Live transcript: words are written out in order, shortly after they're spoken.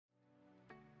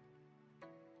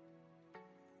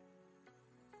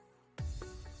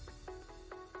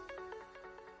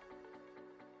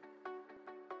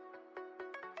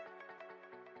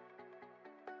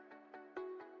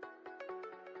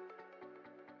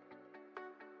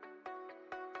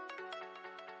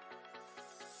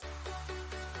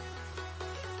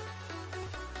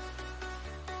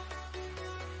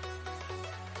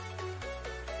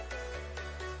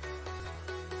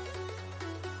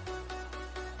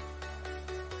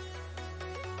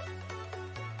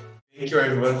Thank you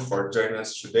everyone for joining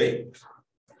us today.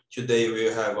 Today we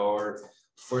have our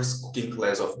first cooking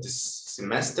class of this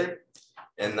semester,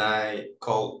 and I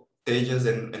call Tejas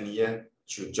and Ania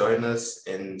to join us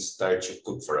and start to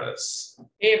cook for us.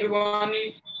 Hey everyone.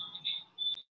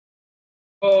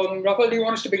 Rafael, do you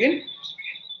want us to begin?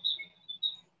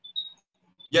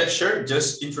 Yeah, sure.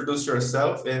 Just introduce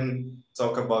yourself and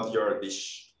talk about your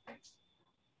dish.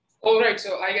 All right,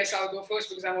 so I guess I'll go first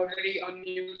because I'm already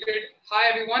unmuted. Hi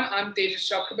everyone, I'm Tejas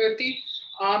Chakrabarti.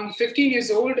 I'm 15 years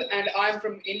old and I'm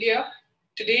from India.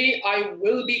 Today I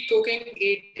will be cooking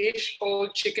a dish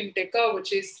called chicken tikka,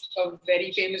 which is a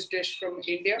very famous dish from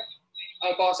India.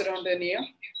 I'll pass it on to Ania.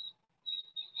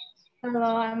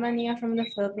 Hello, I'm Ania from the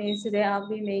Philippines. Today I'll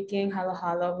be making halo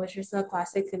halo, which is a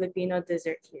classic Filipino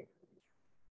dessert here.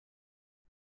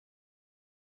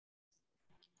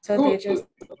 So they just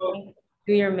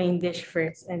do your main dish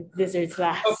first and desserts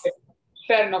last. Okay,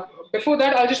 fair enough. Before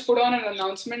that, I'll just put on an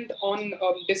announcement on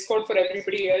Discord for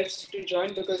everybody else to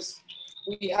join because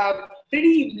we have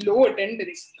pretty low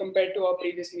attendance compared to our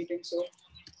previous meeting. So,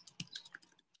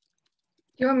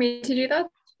 do you want me to do that?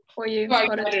 Or you? No, I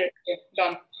got it. Okay,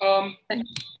 done.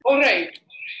 All right,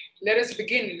 let us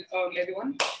begin,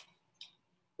 everyone.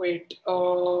 Wait.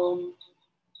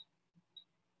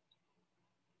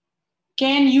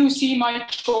 Can you see my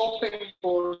chopping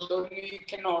board? Or you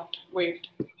cannot. Wait.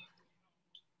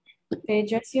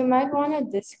 Tejas, you might want to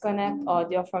disconnect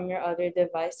audio from your other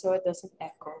device so it doesn't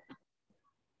echo.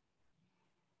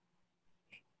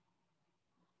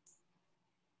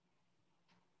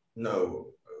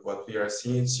 No, what we are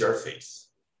seeing is your face.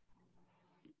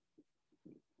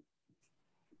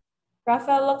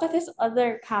 Rafael, look at his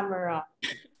other camera.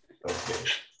 Okay.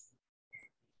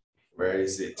 Where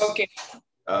is it? Okay.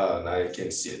 Now you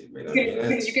can see it. Wait a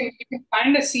minute. You can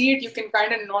kind of see it. You can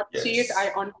kind of not Yes. see it. I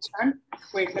understand.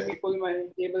 Wait, let me pull my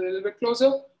table a little bit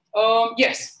closer.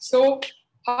 Yes. So,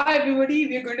 hi everybody.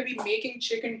 We're going to be making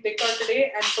chicken tikka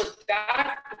today, and for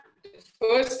that, the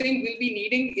first thing we'll be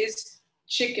needing is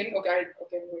chicken. Okay.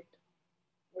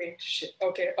 Wait. Shit.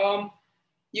 Okay.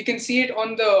 You can see it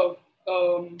on the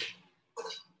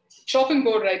chopping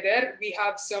board right there. We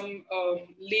have some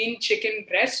lean chicken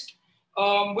breast.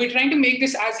 We're trying to make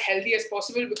this as healthy as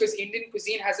possible because Indian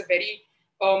cuisine has a very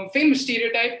famous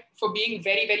stereotype for being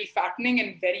very, very fattening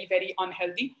and very, very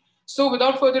unhealthy. So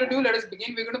without further ado, let us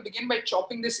begin. We're going to begin by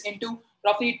chopping this into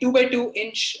roughly 2 by 2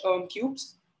 inch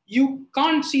cubes. You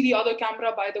can't see the other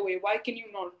camera, by the way. Why can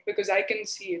you not? Because I can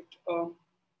see it.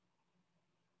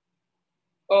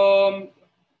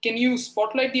 Can you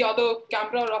spotlight the other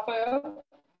camera, Rafael?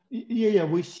 Yeah,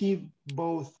 we see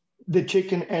both the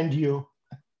chicken and you.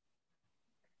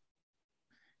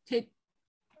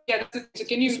 Yeah, so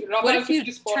can you, Rafael, what if you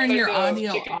just turn your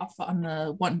audio chicken off on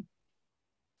the one?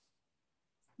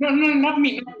 No, not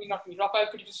me. Rafael,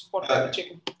 could you just spotlight the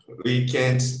chicken? We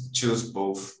can't choose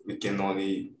both. We can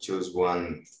only choose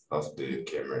one of the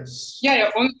cameras. Yeah,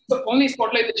 only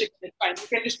spotlight the chicken. It's fine. You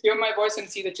can just hear my voice and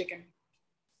see the chicken.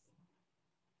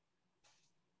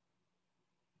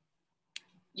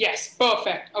 Yes,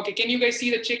 perfect. Okay, can you guys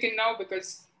see the chicken now?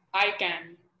 Because I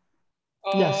can.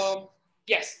 Yes.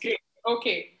 Yes, great.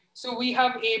 Okay, so we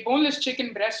have a boneless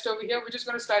chicken breast over here. We're just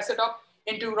going to slice it up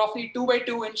into roughly 2 by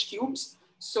 2 inch cubes.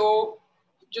 So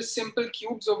just simple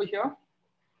cubes over here.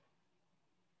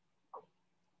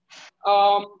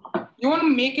 You want to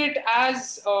make it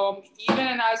as even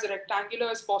and as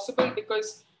rectangular as possible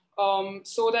because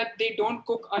so that they don't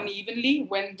cook unevenly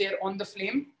when they're on the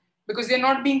flame, because they're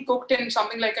not being cooked in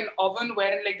something like an oven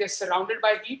where like they're surrounded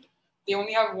by heat. They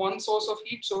only have one source of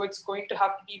heat, so it's going to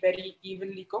have to be very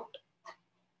evenly cooked.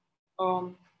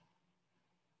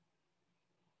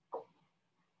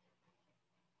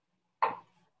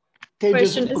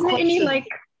 Question, is there any like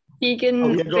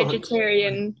vegan,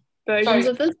 vegetarian versions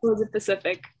of this, or is it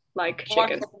specific like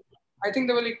chicken? I think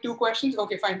there were like 2 questions.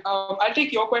 Okay, fine. I'll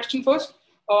take your question first.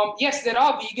 Yes, there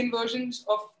are vegan versions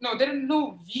of, no, there are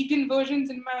no vegan versions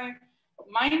in my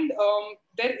mind.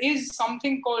 There is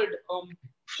something called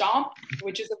chaat,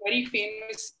 which is a very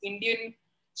famous Indian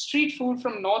street food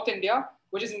from North India,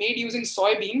 which is made using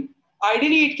soybean.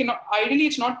 Ideally,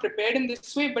 it's not prepared in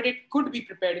this way, but it could be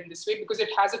prepared in this way because it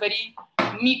has a very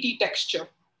meaty texture.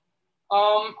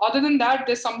 Other than that,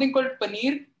 there's something called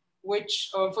paneer,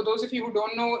 which for those of you who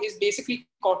don't know is basically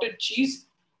cottage cheese.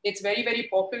 It's very, very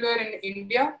popular in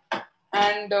India,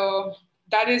 and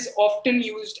that is often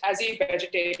used as a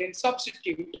vegetarian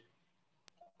substitute.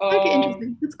 Okay,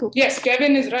 interesting. That's cool. Yes,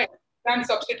 Kevin is right. Can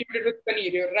substitute it with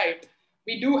paneer. You're right.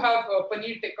 We do have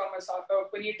paneer tikka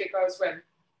masala, paneer tikka as well.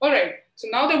 All right. So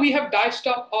now that we have diced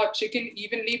up our chicken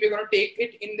evenly, we're going to take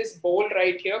it in this bowl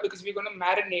right here because we're going to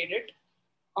marinate it.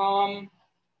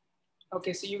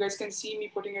 Okay, so you guys can see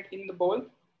me putting it in the bowl.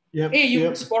 Yep, Hey, you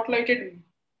yep. spotlighted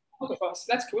both of us.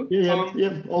 That's cool.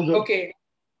 Yeah, all good. Okay.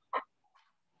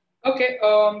 Okay,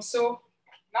 so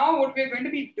now what we're going to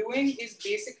be doing is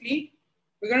basically,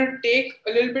 we're going to take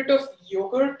a little bit of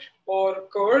yogurt or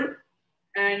curd,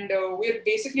 and we're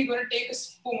basically going to take a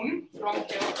spoon from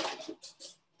here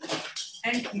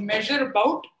and measure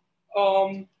about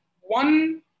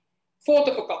 1/4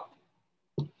 of a cup.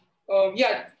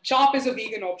 Yeah, chop is a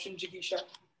vegan option, Jigisha.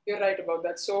 You're right about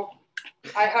that. So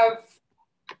I have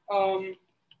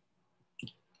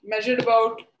measured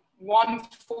about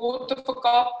 1/4 of a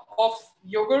cup of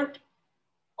yogurt.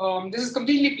 This is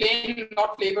completely plain,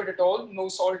 not flavored at all. No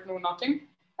salt, no nothing.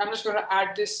 I'm just going to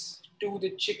add this to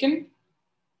the chicken.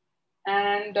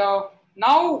 And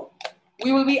now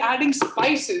we will be adding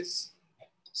spices.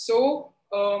 So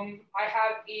I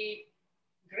have a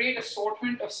great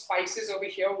assortment of spices over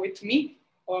here with me.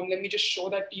 Let me just show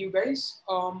that to you guys.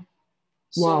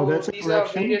 Wow, that's a these are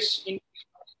collection. various.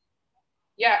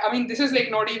 Yeah, I mean, this is like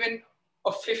not even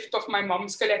 1/5 of my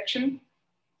mom's collection.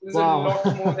 There's a lot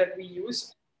more that we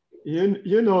use.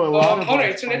 You know a lot about all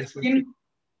right, so spices. let's begin.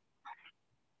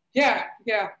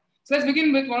 Yeah. So let's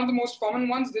begin with one of the most common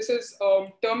ones. This is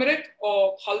turmeric,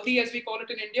 or haldi as we call it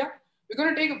in India. We're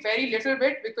going to take a very little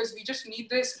bit because we just need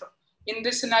this in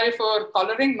this scenario for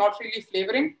coloring, not really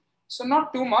flavoring. So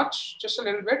not too much, just a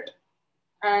little bit.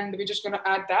 And we're just going to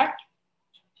add that.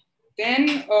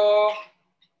 Then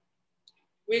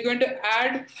we're going to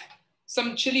add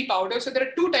some chili powder. So there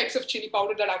are two types of chili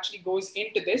powder that actually goes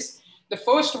into this. The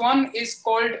first one is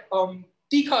called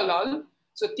Tikka lal.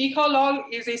 So Tikka lal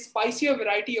is a spicier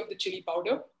variety of the chili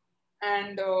powder.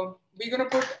 And we're going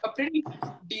to put a pretty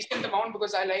decent amount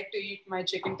because I like to eat my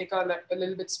chicken tikka a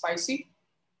little bit spicy.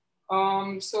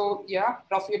 So yeah,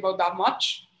 roughly about that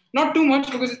much. Not too much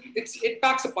because it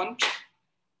packs a punch.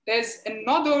 There's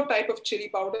another type of chili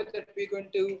powder that we're going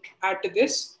to add to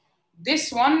this.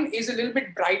 This one is a little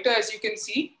bit brighter, as you can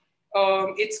see.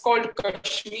 It's called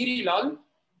Kashmiri lal.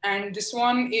 And this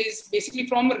one is basically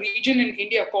from a region in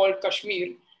India called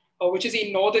Kashmir, which is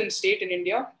a northern state in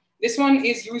India. This one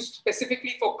is used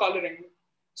specifically for coloring.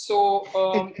 So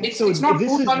it's not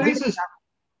food coloring.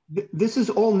 This is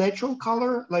all natural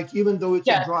color, like even though it's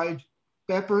a dried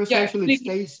pepper, essentially it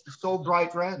stays so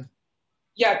bright red.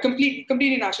 Yeah,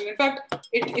 completely natural. In fact,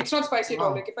 it's not spicy at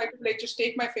all. Like if I could just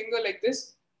take my finger like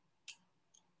this,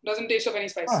 doesn't taste of any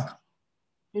spice. Ah,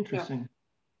 interesting. Yeah.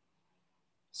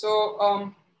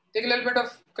 So take a little bit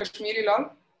of Kashmiri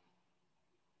lal,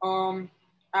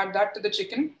 add that to the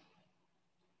chicken.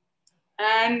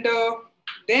 And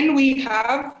then we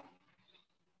have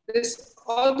this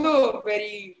other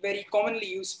very, very commonly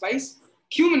used spice,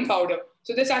 cumin powder.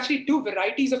 So there's actually two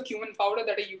varieties of cumin powder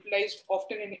that are utilized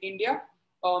often in India.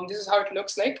 This is how it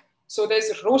looks like. So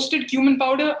there's roasted cumin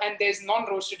powder and there's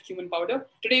non-roasted cumin powder.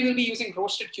 Today we'll be using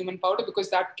roasted cumin powder because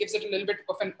that gives it a little bit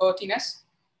of an earthiness.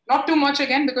 Not too much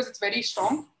again because it's very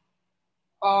strong.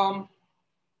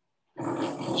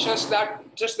 Just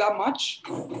that much.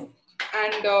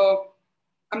 And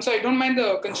I'm sorry, don't mind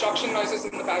the construction noises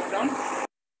in the background.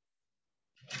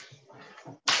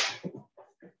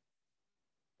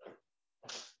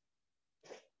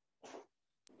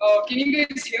 Can you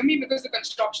guys hear me? Because the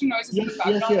construction noises in the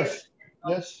background.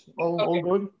 Yes. All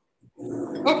good.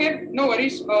 Okay, no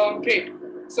worries. Great.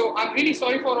 So I'm really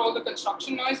sorry for all the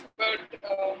construction noise, but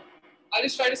I'll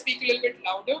just try to speak a little bit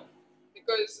louder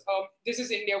because this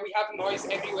is India. We have noise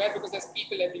everywhere because there's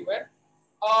people everywhere.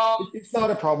 It's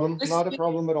not a problem. Not a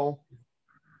problem at all.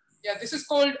 Yeah, this is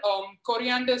called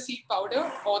coriander seed powder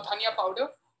or dhania powder.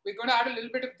 We're going to add a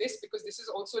little bit of this because this is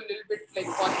also a little bit like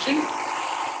pungent.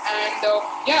 And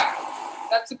yeah,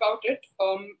 that's about it.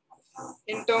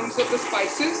 In terms of the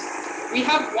spices, we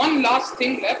have one last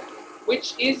thing left,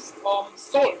 which is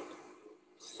salt.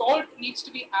 Salt needs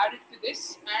to be added to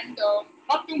this, and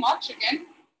not too much again,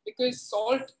 because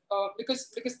salt. Because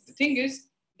the thing is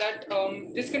that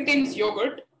this contains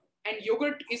yogurt, and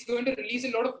yogurt is going to release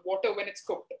a lot of water when it's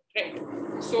cooked, right?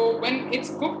 So when it's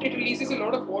cooked, it releases a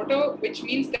lot of water, which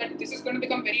means that this is going to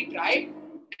become very dry,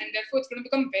 and therefore it's going to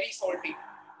become very salty.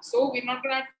 So we're not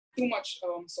going to add too much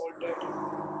salt to it.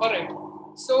 All right.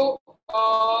 So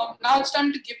now it's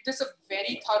time to give this a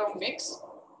very thorough mix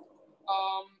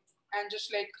and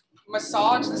just like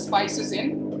massage the spices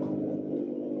in.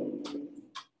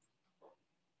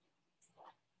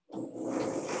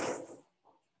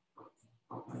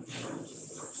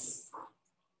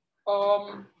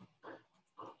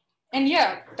 And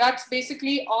yeah, that's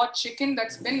basically our chicken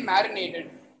that's been marinated.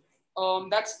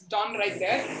 That's done right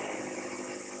there.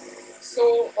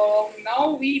 So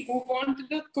now we move on to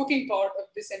the cooking part of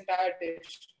this entire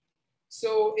dish.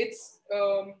 So it's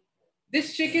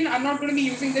this chicken. I'm not going to be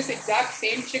using this exact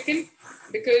same chicken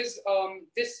because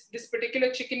this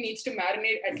particular chicken needs to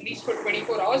marinate at least for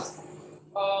 24 hours.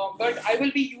 But I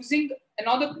will be using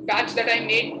another batch that I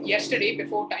made yesterday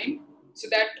before time, so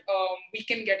that we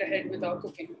can get ahead with our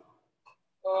cooking.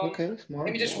 Okay, smart.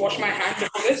 Let me just wash my hands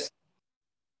before this.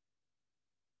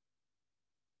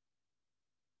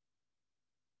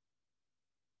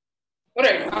 All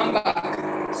right, I'm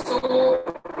back. So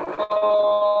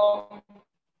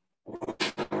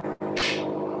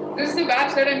this is the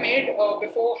batch that I made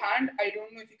beforehand. I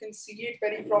don't know if you can see it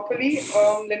very properly.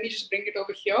 Let me just bring it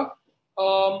over here.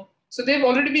 So they've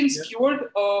already been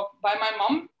skewered by my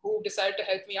mom, who decided to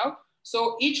help me out.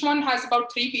 So each one has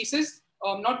about 3 pieces,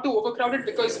 not too overcrowded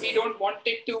because we don't want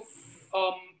it to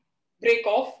break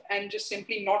off and just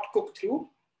simply not cook through.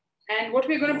 And what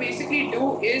we're going to basically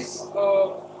do is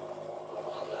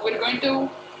we're going to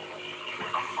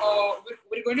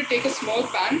take a small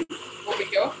pan over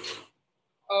here.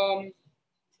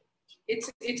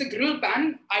 It's a grill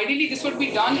pan. Ideally, this would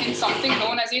be done in something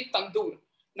known as a tandoor.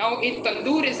 Now, a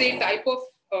tandoor is a type of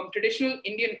traditional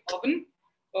Indian oven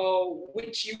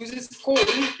which uses coal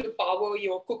to power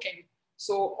your cooking.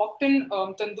 So often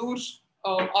tandoors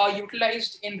are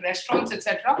utilized in restaurants,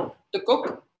 etc., to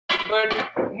cook. But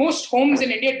most homes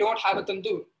in India don't have a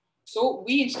tandoor. So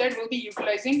we instead will be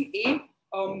utilizing a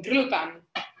grill pan.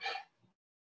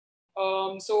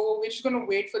 So we're just going to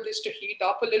wait for this to heat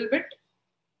up a little bit.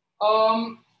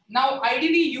 Now,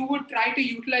 ideally, you would try to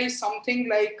utilize something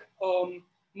like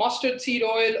mustard seed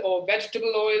oil or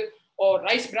vegetable oil or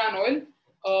rice bran oil.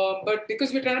 But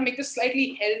because we're trying to make this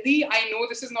slightly healthy, I know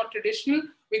this is not traditional.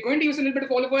 We're going to use a little bit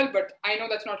of olive oil, but I know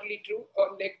that's not really true.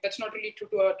 That's not really true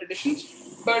to our traditions.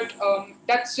 But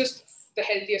that's just the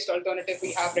healthiest alternative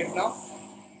we have right now.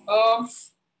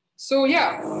 So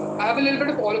yeah, I have a little bit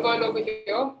of olive oil over here.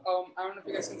 I don't know if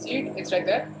you guys can see it. It's right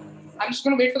there. I'm just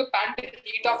going to wait for the pan to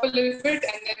heat up a little bit,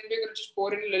 and then we're going to just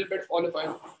pour in a little bit of olive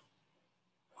oil.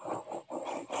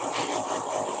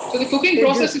 So the cooking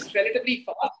process is relatively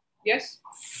fast. Yes?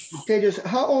 Tejas,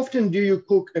 how often do you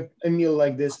cook a meal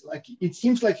like this? Like, it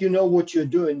seems like you know what you're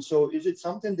doing. So is it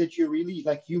something that you really,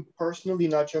 like you personally,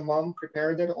 not your mom,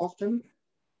 prepare that often?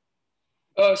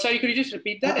 Sorry, could you just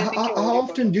repeat that? How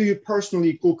often do you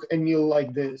personally cook a meal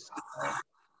like this?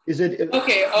 Is it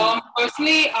okay?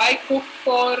 Personally, I cook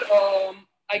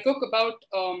about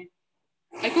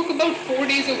 4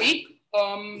 days a week.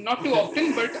 Not too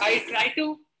often, but I try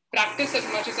to practice as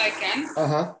much as I can.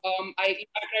 I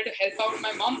try to help out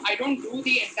my mom. I don't do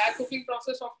the entire cooking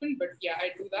process often, but yeah,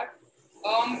 I do that.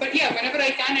 But yeah, whenever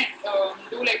I can, I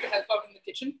do like to help out in the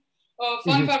kitchen.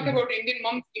 Fun fact about Indian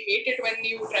moms, they hate it when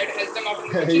you try to help them out in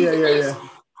the kitchen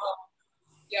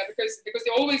because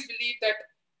they always believe that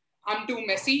I'm too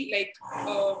messy. Like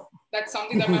that's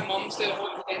something that my mom still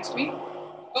holds against me.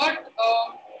 But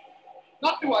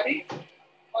not to worry.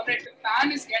 All right, the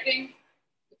pan is getting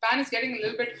a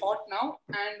little bit hot now,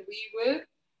 and we will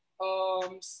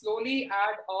slowly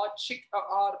add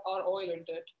our oil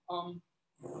into it.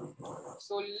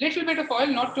 So a little bit of oil,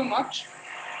 not too much.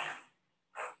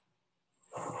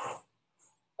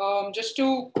 Just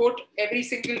to coat every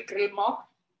single grill mark.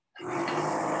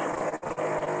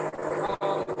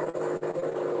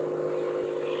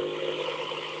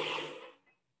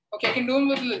 Okay, I can do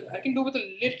with a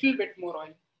little bit more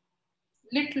oil.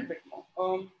 Little bit more.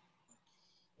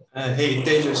 Hey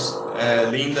Tejas,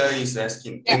 Linda is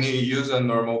asking, can you use a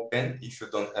normal pan if you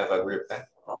don't have a grill pan?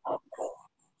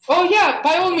 Oh yeah,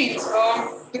 by all means.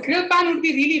 The grill pan would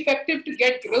be really effective to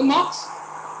get grill marks.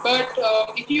 But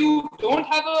if you don't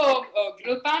have a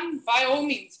grill pan, by all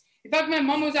means. In fact, my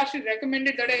mom was actually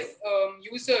recommended that I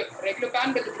use a regular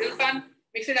pan, but the grill pan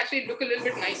makes it actually look a little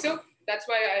bit nicer. That's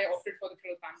why I opted for the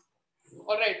grill pan.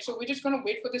 All right, so we're just going to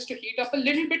wait for this to heat up a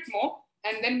little bit more,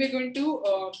 and then we're going to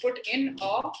put in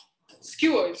our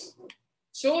skewers.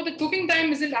 So the cooking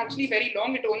time isn't actually very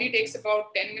long. It only takes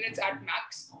about 10 minutes at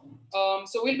max.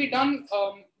 So we'll be done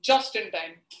just in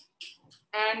time.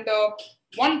 And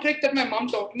one trick that my mom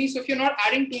taught me, so if you're not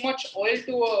adding too much oil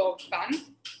to a pan,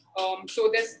 so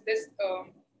there's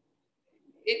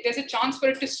a chance for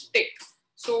it to stick.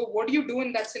 So what do you do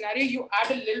in that scenario? You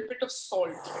add a little bit of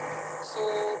salt. So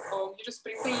you just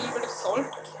sprinkle a little bit of salt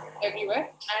everywhere,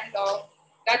 and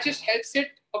that just helps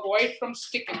it avoid from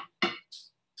sticking.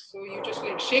 So you just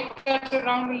like shake that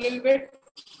around a little bit,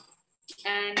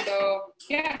 and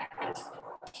yeah,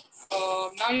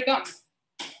 now you're done.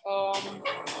 All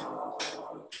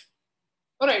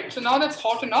right, so now that's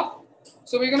hot enough.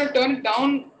 So we're going to turn it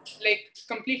down, like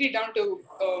completely down to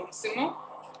simmer.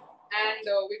 And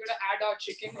we're going to add our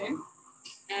chicken in.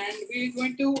 And we're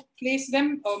going to place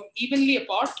them evenly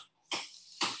apart.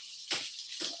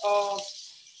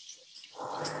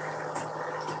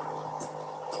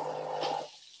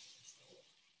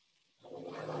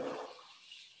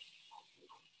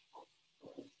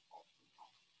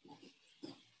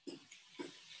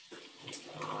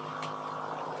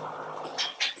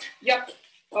 Yep.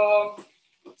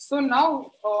 So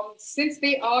now, since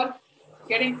they are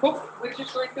getting cooked, we're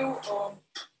just going to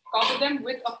cover them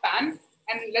with a pan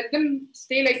and let them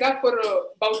stay like that for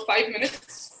about 5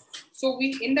 minutes. So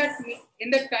we in that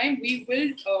time we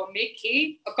will make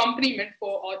a accompaniment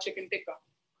for our chicken tikka.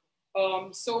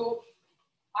 So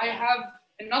I have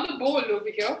another bowl over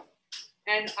here,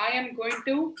 and I am going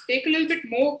to take a little bit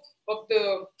more of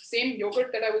the same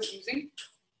yogurt that I was using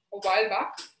a while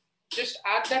back. Just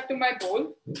add that to my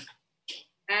bowl.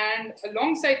 And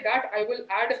alongside that, I will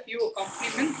add a few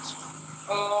accompaniments.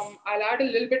 I'll add a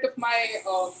little bit of my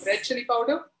red chili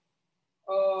powder.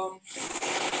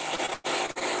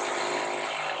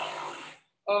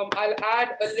 I'll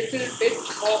add a little bit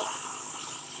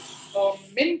of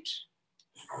mint.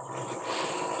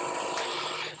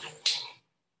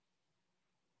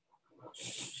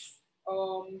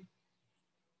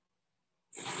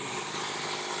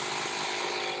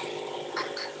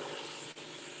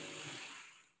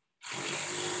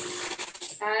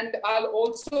 And I'll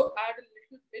also add a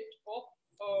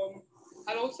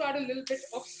little bit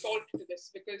of salt to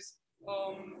this, because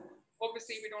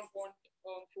obviously we don't want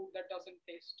food that doesn't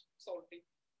taste salty.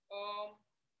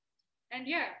 And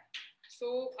yeah,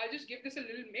 so I'll just give this a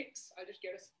little mix. I'll just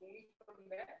get a spoon from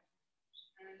there,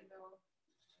 and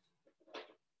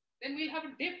then we'll have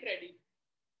a dip ready.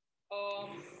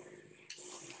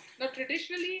 Now,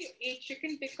 traditionally, a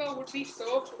chicken tikka would be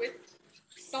served with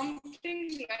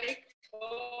something like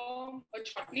a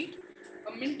chutney,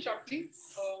 a mint chutney,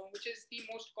 which is the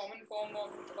most common form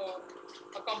of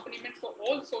accompaniment for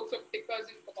all sorts of tikkas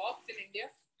and kebabs in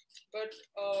India. But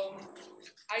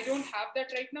I don't have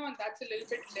that right now, and that's a little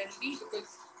bit lengthy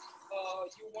because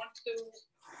you want to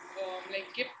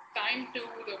like give time to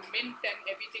the mint and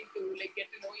everything to like get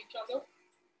to know each other.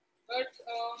 But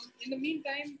in the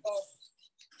meantime,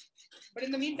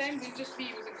 we'll just be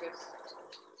using this.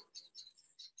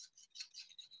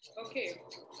 Okay,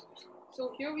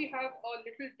 so here we have a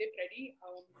little dip ready.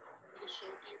 I'll just show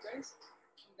it to you guys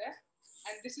from there.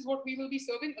 And this is what we will be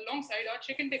serving alongside our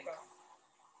chicken tikka.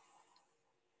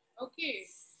 Okay,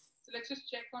 so let's just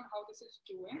check on how this is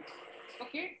doing.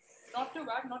 Okay, not too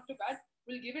bad, not too bad.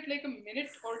 We'll give it like a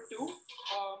minute or two.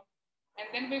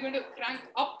 And then we're going to crank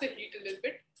up the heat a little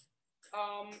bit.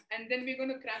 And then we're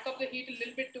going to crank up the heat a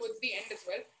little bit towards the end as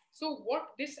well. So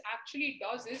what this actually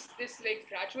does is this like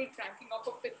gradual cranking up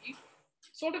of the heat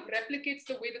sort of replicates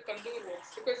the way the tandoor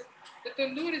works, because the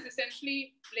tandoor is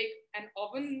essentially like an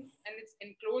oven and it's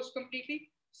enclosed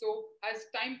completely. So as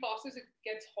time passes, it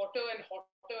gets hotter and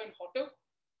hotter and hotter.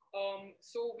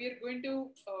 So we're going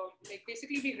to like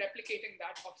basically be replicating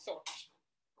that of sorts.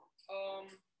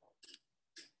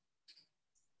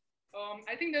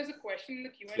 I think there's a question in the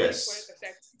Q&A. Yes, for a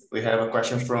second. We have a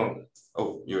question from,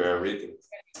 oh, you are reading.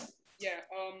 Yeah,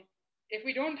 if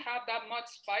we don't have that much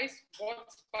spice, what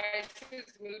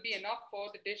spices will be enough for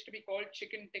the dish to be called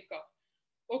chicken tikka?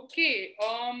 Okay,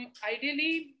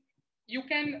 ideally, you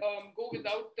can go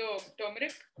without the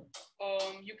turmeric.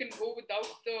 You can go without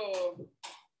the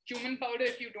cumin powder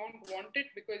if you don't want it,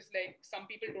 because like some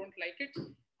people don't like it.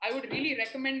 I would really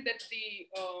recommend that the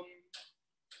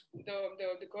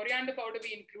coriander powder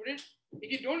be included. If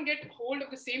you don't get hold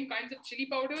of the same kinds of chili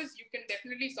powders, you can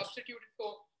definitely substitute it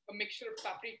for a mixture of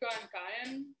paprika and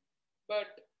cayenne.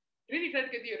 But really try to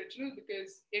get the original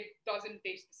because it doesn't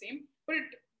taste the same, but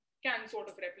it can sort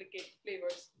of replicate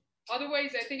flavors.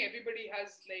 Otherwise, I think everybody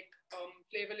has like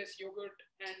flavorless yogurt,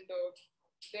 and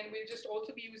then we'll just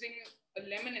also be using a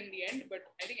lemon in the end, but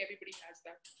I think everybody has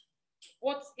that.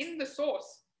 What's in the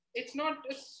sauce? It's not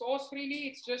a sauce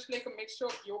really, it's just like a mixture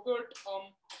of yogurt,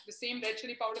 the same red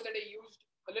chili powder that I used,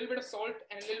 a little bit of salt,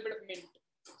 and a little bit of mint.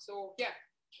 So yeah.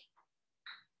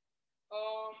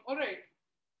 All right.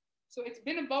 So it's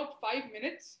been about 5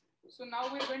 minutes. So now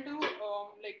we're going to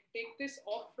like take this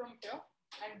off from here,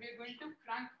 and we're going to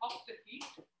crank up the heat.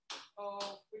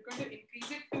 We're going to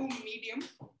increase it to medium,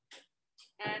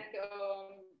 and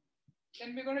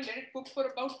then we're going to let it cook for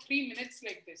about 3 minutes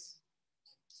like this.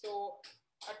 So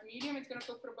at medium, it's going to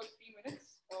cook for about 3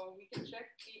 minutes. We can check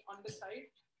the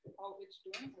underside, how it's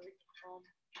doing. Wait,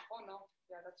 oh no,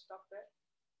 yeah, that's stuck there.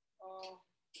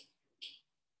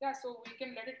 Yeah, so we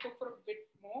can let it cook for a bit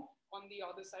more on the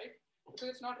other side because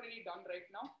it's not really done right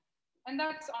now. And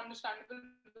that's understandable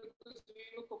because we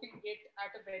were cooking it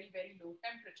at a very, very low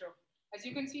temperature. As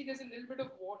you can see, there's a little bit of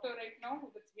water right now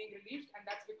that's being released, and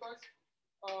that's because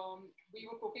we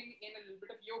were cooking in a little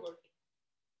bit of yogurt.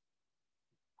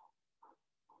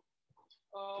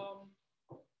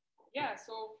 Yeah,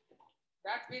 so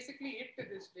that's basically it to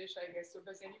this dish, I guess. So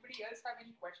does anybody else have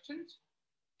any questions?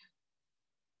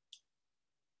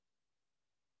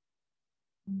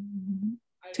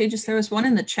 Tejas, there was one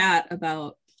in the chat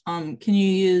about can you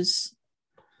use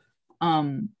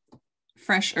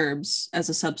fresh herbs as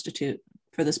a substitute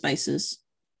for the spices?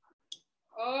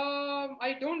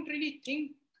 I don't really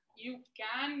think you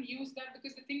can use that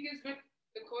because the thing is with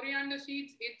the coriander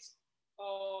seeds, it's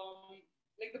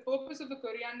like the purpose of the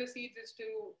coriander seeds is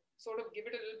to sort of give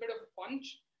it a little bit of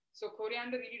punch. So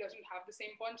coriander really doesn't have the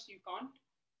same punch, so you can't.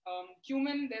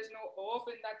 Cumin, there's no herb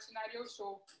in that scenario,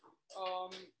 so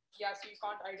yeah, so you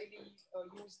can't ideally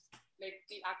use like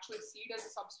the actual seed as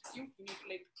a substitute. You need to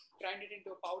like grind it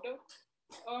into a powder.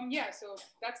 Yeah, so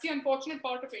that's the unfortunate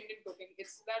part of Indian cooking.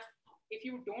 It's that if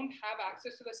you don't have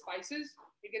access to the spices,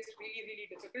 it gets really,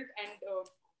 really difficult. And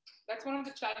that's one of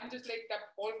the challenges like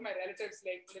that all of my relatives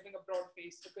like living abroad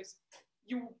face because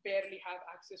you barely have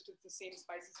access to the same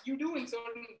spices. You do in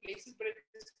certain places, but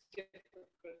it's difficult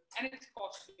and it's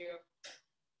costlier.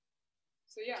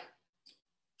 So yeah.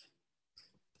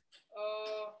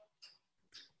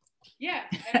 Yeah,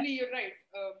 Emily, you're right.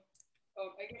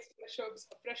 I guess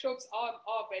fresh herbs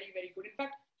are very, very good. In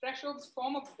fact, fresh herbs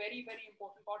form a very, very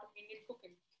important part of Indian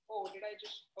cooking. Oh, did I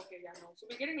just, okay, yeah, no. So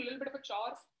we're getting a little bit of a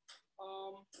char.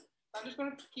 I'm just going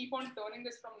to keep on turning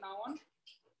this from now on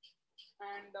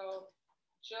and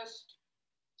just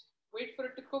wait for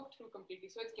it to cook through completely.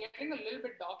 So it's getting a little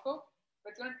bit darker,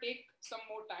 but it's going to take some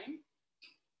more time.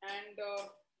 And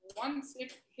once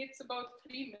it hits about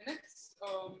 3 minutes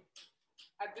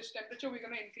at this temperature, we're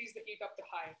going to increase the heat up to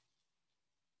high.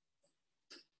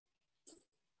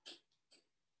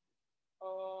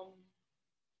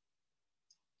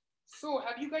 So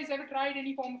have you guys ever tried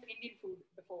any form of Indian food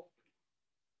before?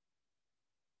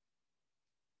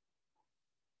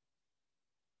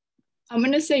 I'm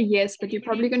going to say yes, but you're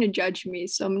probably going to judge me.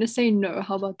 So I'm going to say no.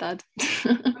 How about that?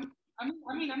 I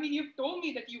mean, you've told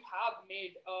me that you have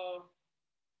made,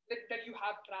 that you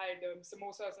have tried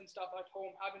samosas and stuff at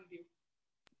home, haven't you?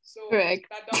 So correct.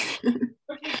 That does,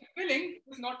 but the filling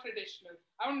is not traditional.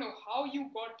 I don't know how you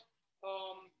got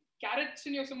carrots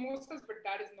in your samosas, but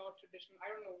that is not traditional. I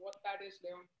don't know what that is,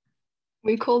 Leon.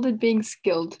 We called it being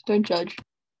skilled. Don't judge.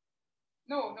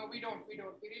 No, we don't. We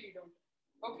really don't.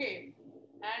 Okay.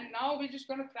 And now we're just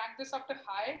going to crank this up to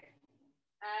high.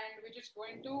 And we're just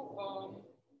going to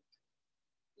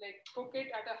like cook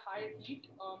it at a high heat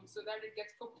so that it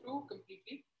gets cooked through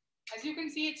completely. As you can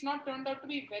see, it's not turned out to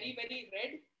be very, very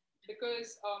red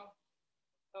because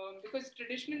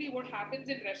traditionally what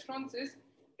happens in restaurants is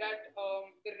that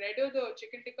the redder the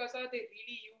chicken tikkas are, they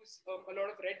really use a lot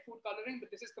of red food coloring,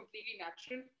 but this is completely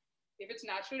natural. If it's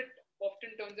natural, it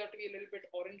often turns out to be a little bit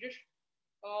orangish.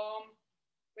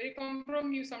 Where you come from,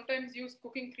 you sometimes use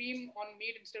cooking cream on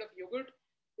meat instead of yogurt.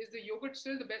 Is the yogurt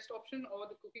still the best option, or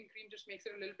the cooking cream just makes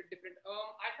it a little bit different?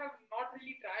 I have not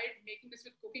really tried making this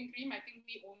with cooking cream. I think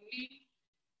the only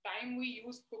time we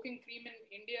use cooking cream in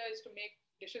India is to make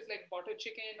dishes like butter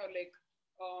chicken or like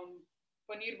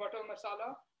paneer butter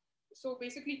masala. So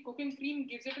basically, cooking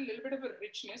cream gives it a little bit of a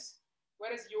richness,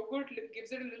 whereas yogurt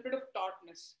gives it a little bit of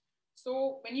tartness.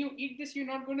 So when you eat this, you're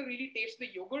not going to really taste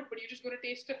the yogurt, but you're just going to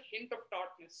taste a hint of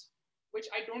tartness, which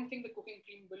I don't think the cooking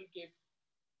cream will give.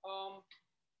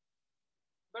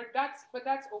 But that's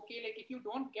okay. Like if you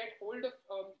don't get hold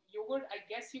of yogurt, I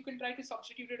guess you can try to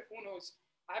substitute it. Who knows?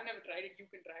 I've never tried it.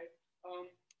 You can try it.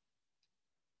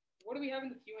 What do we have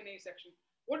in the Q&A section?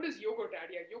 What does yogurt add?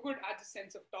 Yeah, yogurt adds a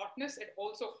sense of tartness. It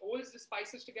also holds the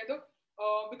spices together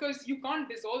because you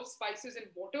can't dissolve spices in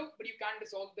water, but you can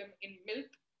dissolve them in milk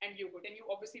and yogurt. And you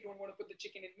obviously don't want to put the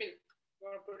chicken in milk. You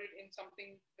want to put it in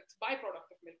something that's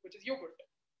byproduct of milk, which is yogurt.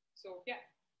 So yeah.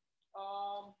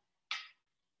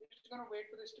 We're just going to wait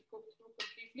for this to cook through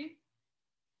completely.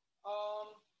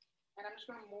 And I'm just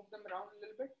going to move them around a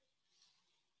little bit.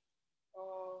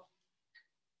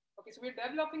 Okay, so we're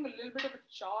developing a little bit of a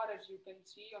char, as you can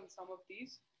see on some of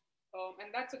these. And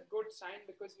that's a good sign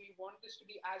because we want this to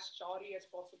be as charry as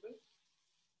possible.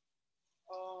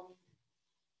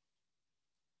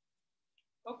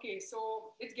 Okay,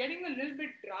 so it's getting a little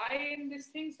bit dry in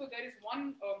this thing. So there is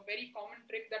one very common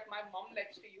trick that my mom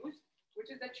likes to use,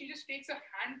 which is that she just takes a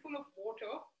handful of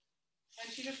water and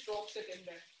she just drops it in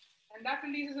there. and that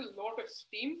releases a lot of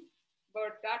steam,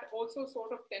 but that also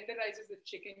sort of tenderizes the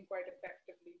chicken quite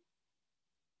effectively.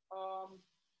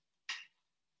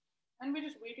 And we're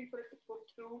just waiting for it to cook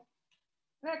through.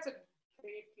 That's a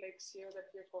great like sear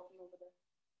that we're cooking over there.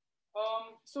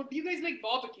 So do you guys like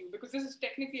barbecue? Because this is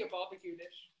technically a barbecue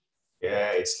dish.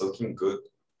 Yeah, it's looking good.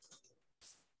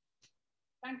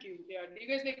 Thank you. Yeah, do you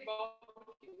guys like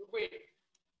barbecue? Wait,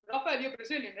 Rafael, you're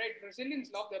Brazilian, right?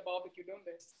 Brazilians love their barbecue, don't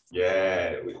they?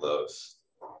 Yeah, we love.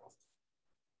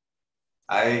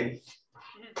 I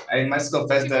must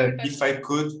confess that if I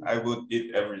could, I would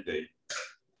eat every day.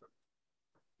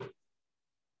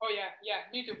 Oh yeah, yeah,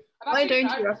 me too. Why don't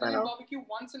you, Rafael? Barbecue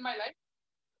once in my life.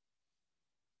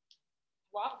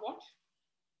 What?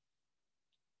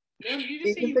 Leon, did you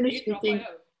just say you hate Rafael?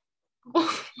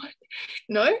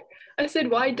 No, I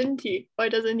said why didn't he? Why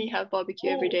doesn't he have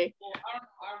barbecue every day? I don't know.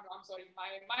 I'm sorry.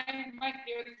 My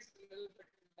hearing is a little bit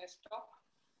messed up.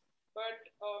 But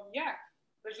yeah,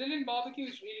 Brazilian barbecue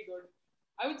is really good.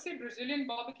 I would say Brazilian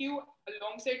barbecue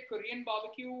alongside Korean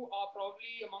barbecue are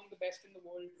probably among the best in the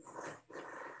world.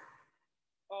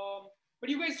 But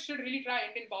you guys should really try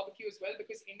Indian barbecue as well,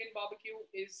 because Indian barbecue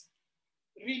is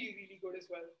really, really good as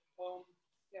well.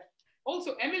 Yeah.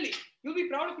 Also, Emily, you'll be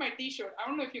proud of my t-shirt. I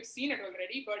don't know if you've seen it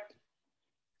already, but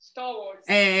Star Wars.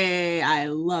 Hey, I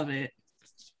love it.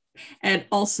 And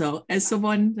also, as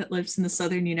someone that lives in the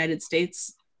southern United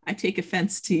States, I take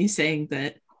offense to you saying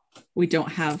that we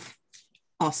don't have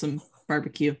awesome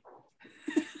barbecue.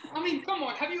 I mean, come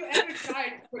on. Have you ever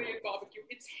tried Korean barbecue?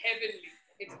 It's heavenly.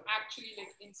 It's actually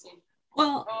like insane.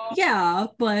 Well, yeah,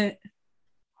 but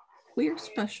we're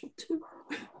special too.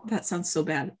 That sounds so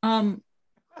bad. Are we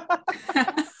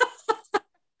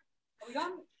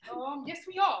done? Yes,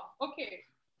 we are. Okay.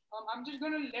 I'm just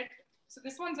gonna so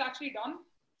this one's actually done.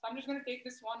 So I'm just gonna take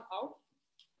this one out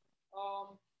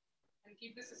and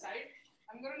keep this aside.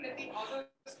 I'm gonna let the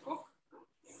others cook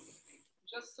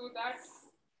just so that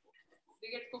they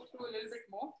get cooked through a little bit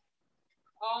more.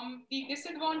 The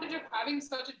disadvantage of having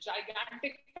such a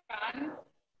gigantic pan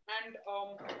and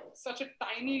such a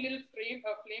tiny little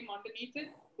flame underneath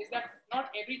it is that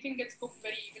not everything gets cooked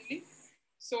very evenly.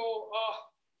 So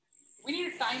we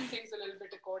need to time things a little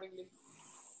bit accordingly.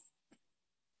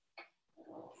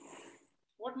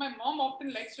 What my mom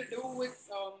often likes to do with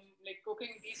like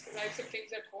cooking these types of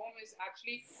things at home is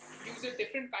actually use a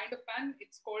different kind of pan.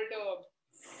 It's called a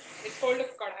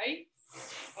kadhai.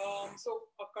 So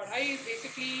a kadhai is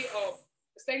basically a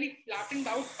slightly flattened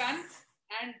out pan,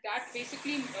 and that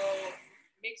basically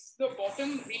makes the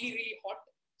bottom really, really hot.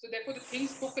 So therefore the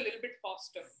things cook a little bit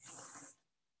faster.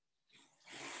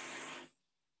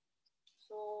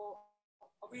 So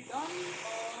are we done?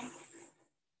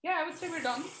 Yeah, I would say we're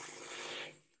done.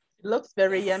 It looks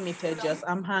very yummy, Tejas.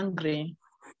 I'm hungry.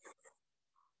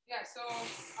 Yeah, so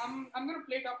I'm gonna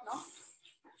plate up now.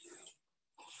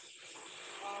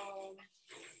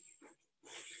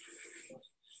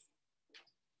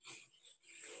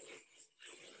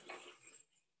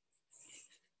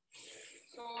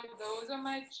 So those are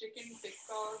my chicken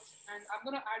tikkas, and I'm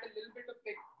gonna add a little bit of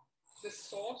like the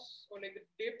sauce or like the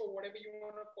dip or whatever you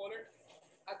want to call it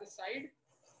at the side,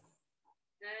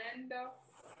 and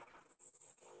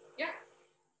yeah,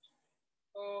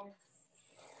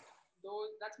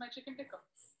 that's my chicken tikka.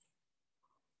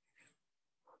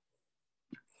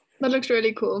 That looks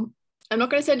really cool. I'm not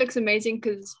going to say it looks amazing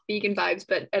because vegan vibes,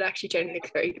 but it actually generally looks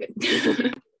very good.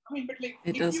 I mean, but like,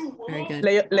 it does very good.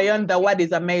 Leon, the word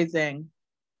is amazing.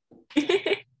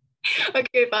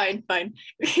 Okay, fine.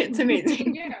 It's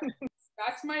amazing. Yeah,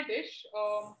 that's my dish.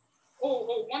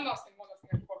 One last thing. I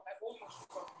almost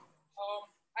forgot.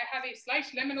 I have a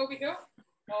sliced lemon over here.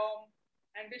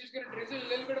 And we're just going to drizzle a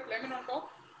little bit of lemon on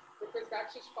top because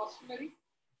that's just customary.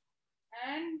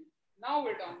 And now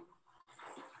we're done.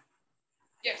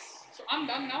 Yes, so I'm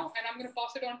done now, and I'm going to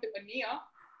pass it on to Ania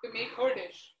to make her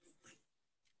dish.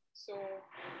 So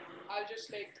I'll just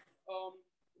like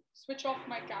switch off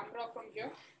my camera from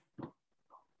here.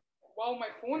 Wow, my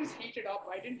phone's heated up.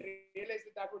 I didn't realize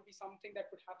that would be something that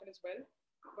would happen as well.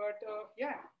 But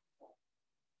yeah.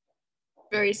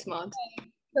 Very smart.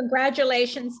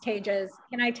 Congratulations, Tejas.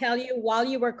 Can I tell you, while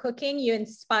you were cooking, you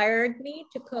inspired me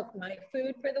to cook my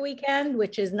food for the weekend,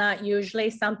 which is not usually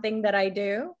something that I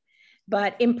do,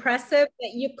 but impressive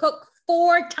that you cook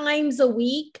 4 times a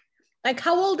week. Like,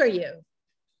 how old are you?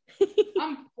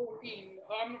 I'm 14.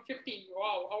 I'm 15.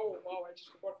 Wow. Oh, wow. I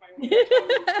just forgot my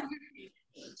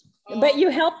own. But you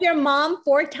help your mom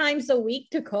 4 times a week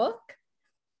to cook?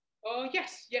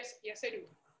 Yes, I do.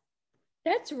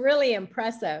 That's really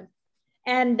impressive.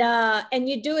 And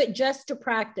you do it just to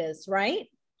practice, right?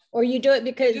 Or you do it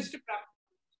because... Just to practice.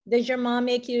 Does your mom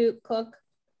make you cook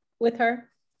with her?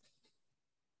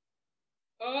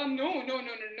 No.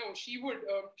 She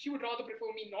would rather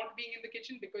prefer me not being in the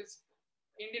kitchen because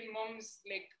Indian moms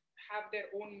like have their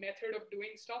own method of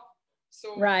doing stuff.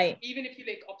 So right. Even if you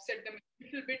like upset them a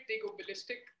little bit, they go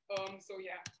ballistic. So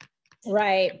yeah.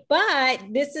 Right. But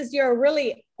this is your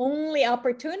really only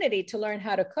opportunity to learn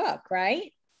how to cook,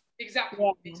 right? Exactly.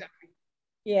 Yeah. Exactly.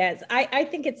 Yes, I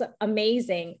think it's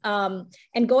amazing.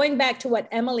 And going back to what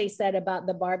Emily said about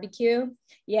the barbecue,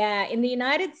 yeah, in the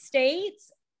United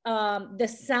States, the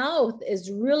South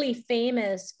is really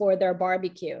famous for their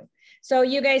barbecue. So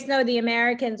you guys know the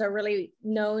Americans are really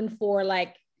known for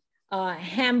like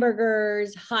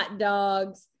hamburgers, hot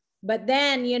dogs, but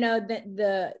then, you know,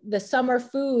 the summer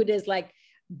food is like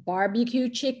barbecue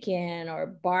chicken or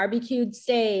barbecued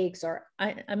steaks or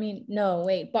I mean, no,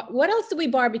 wait, but what else do we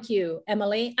barbecue,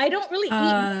 Emily? I don't really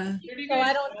eat, so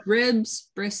I don't. Ribs,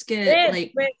 brisket,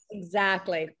 ribs,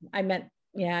 exactly. I meant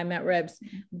ribs,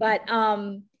 but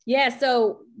yeah.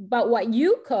 So, but what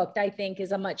you cooked, I think,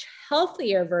 is a much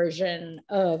healthier version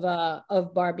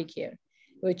of barbecue,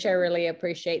 which I really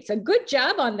appreciate. So, good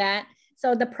job on that.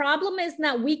 So the problem is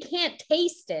that we can't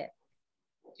taste it.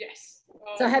 Yes.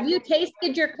 So have you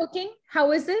tasted your cooking?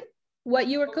 How is it? What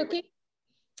you were cooking?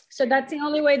 So that's the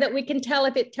only way that we can tell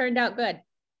if it turned out good.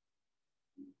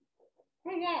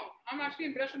 Oh wow, I'm actually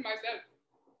impressed with myself.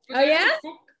 Oh yeah?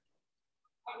 Cook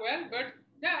well, but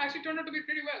yeah, actually turned out to be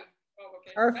pretty well. Oh,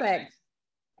 okay. Perfect.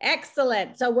 Nice.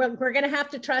 Excellent. So we're gonna have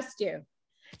to trust you.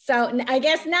 So I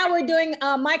guess now we're doing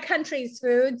my country's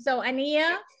food. So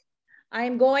Ania,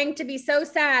 I'm going to be so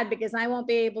sad because I won't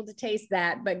be able to taste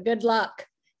that, but good luck.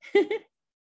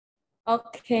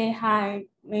 Okay, hi.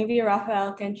 Maybe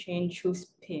Raphael can change who's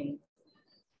pinned.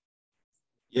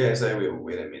 Yes, I will.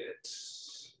 Wait a minute.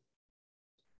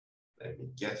 Let me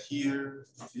get here.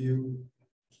 View.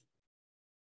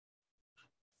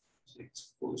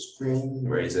 It's full screen.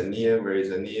 Where is Ania? Where is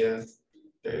Ania?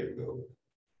 There you go.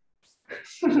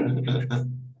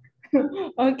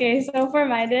 Okay, so for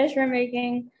my dish, we're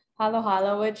making halo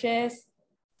halo, which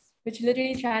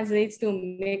literally translates to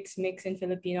mix in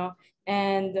Filipino.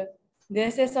 And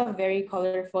this is a very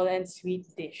colorful and sweet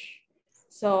dish.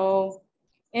 So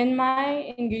in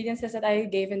my ingredients that I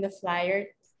gave in the flyer,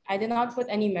 I did not put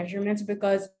any measurements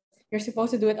because you're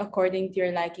supposed to do it according to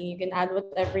your liking. You can add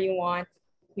whatever you want.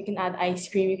 You can add ice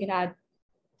cream, you can add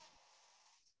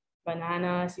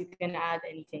bananas, you can add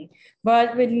anything.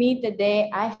 But with me today,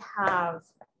 I have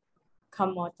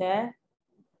kamote,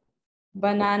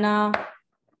 banana,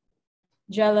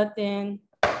 gelatin,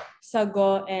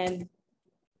 sago, and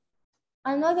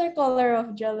another color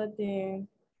of gelatin.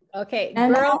 Okay,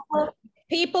 and girl,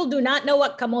 people do not know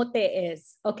what kamote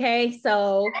is. Okay,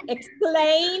 so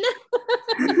explain.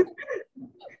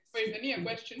 Wait, Ania,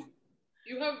 question.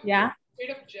 You have made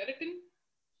up gelatin?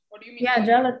 Or do you mean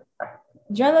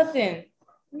gelatin?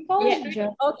 Yeah.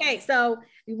 Okay, so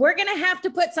we're gonna have to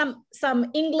put some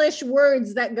English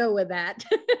words that go with that.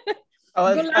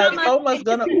 I was almost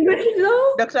gonna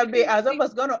Dr. B, I was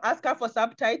almost gonna ask her for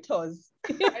subtitles.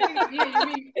 I think you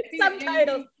mean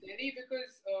subtitles.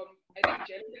 Because I think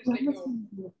gelatin is like a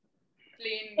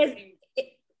plain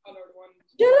colored one.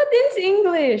 Gelatin's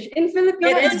English. In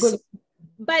Filipino, it's good.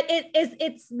 But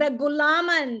it's the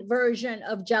gulaman version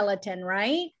of gelatin,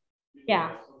 right?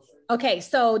 Yeah. Okay,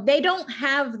 so they don't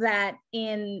have that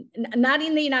not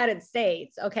in the United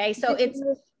States. Okay, so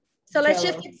let's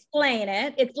just explain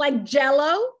it. It's like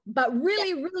Jello, but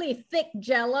really, really thick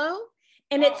Jello.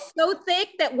 And it's so thick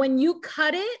that when you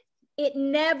cut it, it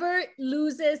never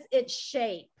loses its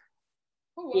shape.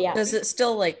 Yeah. Does it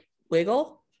still like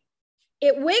wiggle?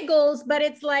 It wiggles, but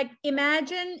it's like,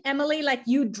 imagine, Emily, like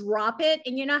you drop it,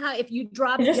 and you know how if you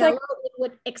drop Jello, it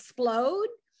would explode?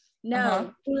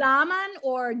 No, gulaman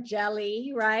or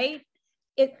jelly, right?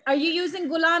 Are you using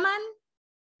gulaman?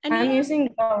 Ania? I'm using,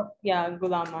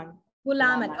 gulaman.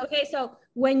 Gulaman. Okay, so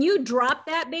when you drop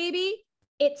that baby,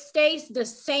 it stays the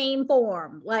same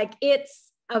form. Like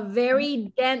it's a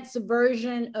very dense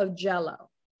version of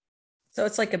Jello. So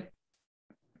it's like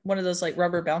one of those like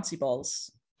rubber bouncy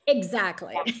balls.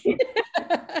 Exactly.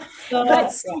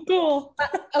 That's so cool.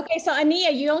 Okay, so Ania,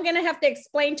 you're gonna have to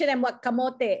explain to them what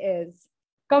kamote is.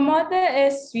 Kamote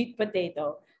is sweet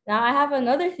potato. Now I have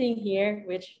another thing here,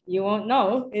 which you won't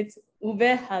know. It's ube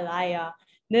halaya.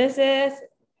 This is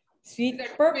sweet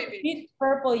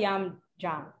purple yam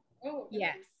jam. Oh,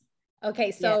 yes.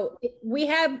 Okay, so we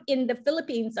have in the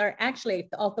Philippines, or actually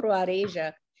all throughout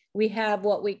Asia, we have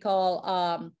what we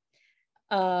call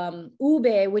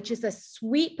ube, which is a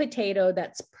sweet potato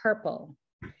that's purple.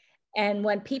 And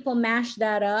when people mash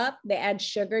that up, they add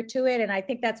sugar to it. And I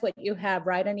think that's what you have,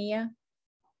 right, Ania?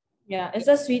 Yeah, it's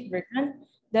a sweet version.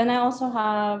 Then I also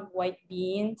have white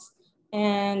beans,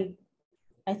 and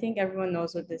I think everyone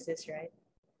knows what this is, right?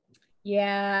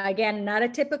 Yeah, again, not a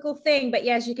typical thing, but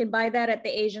yes, you can buy that at the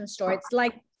Asian store. It's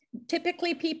like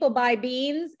typically people buy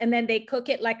beans and then they cook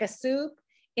it like a soup.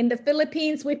 In the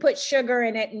Philippines, we put sugar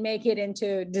in it and make it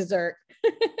into dessert.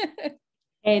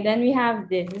 Okay, then we have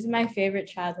this. This is my favorite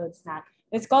childhood snack.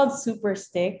 It's called Super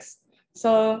Sticks.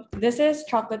 So this is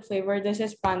chocolate flavor. This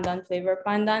is pandan flavor.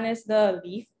 Pandan is the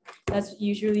leaf that's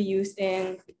usually used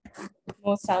in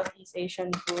most Southeast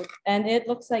Asian food. And it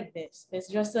looks like this. It's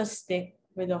just a stick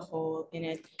with a hole in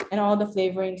it and all the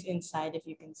flavorings inside, if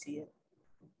you can see it.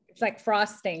 It's like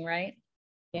frosting, right?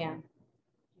 Yeah.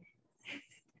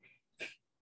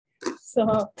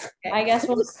 So I guess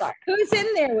we'll start. Who's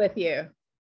in there with you?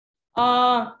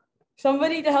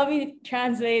 Somebody to help me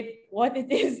translate what it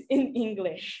is in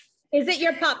English. Is it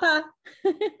your papa?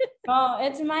 Oh,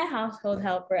 it's my household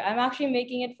helper. I'm actually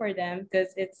making it for them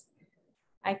because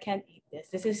I can't eat this.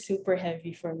 This is super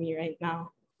heavy for me right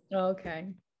now. Okay.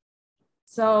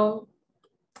 So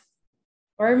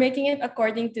we're making it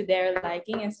according to their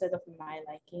liking instead of my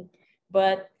liking.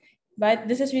 But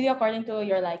this is really according to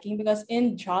your liking because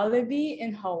in Jollibee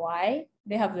in Hawaii,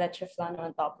 they have leche flan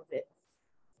on top of it.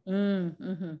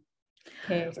 Mm-hmm.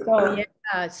 Okay, so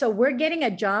yeah, so we're getting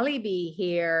a Jollibee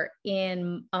here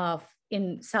in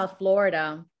South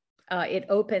Florida. It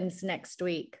opens next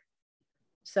week.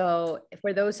 So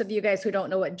for those of you guys who don't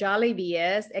know what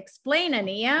Jollibee is, explain,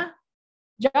 Ania.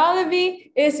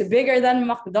 Jollibee is bigger than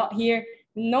McDo here.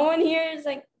 No one here is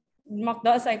like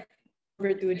McDo is like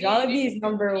number 2. Jollibee is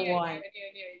number 1. You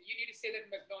need to say that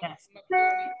McDonald's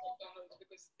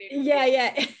because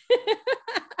yeah.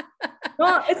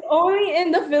 No, it's only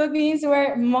in the Philippines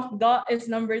where McDo is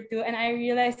number 2, and I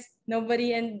realized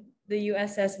nobody in the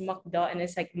US says McDo, and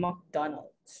it's like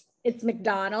McDonald's. It's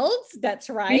McDonald's. That's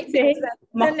right. That's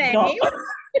the name.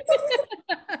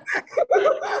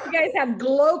 You guys have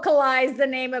localized the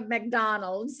name of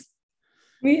McDonald's.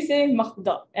 We say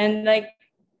McDo, and like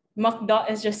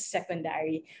McDo is just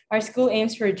secondary. Our school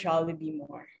aims for Jollibee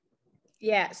more.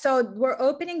 Yeah, so we're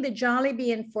opening the Jollibee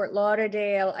in Fort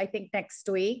Lauderdale, I think next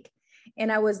week.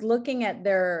 And I was looking at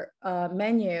their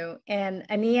menu, and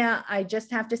Ania, I just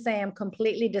have to say I'm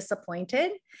completely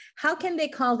disappointed. How can they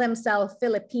call themselves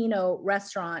Filipino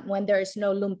restaurant when there's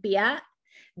no lumpia,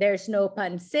 there's no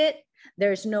pancit,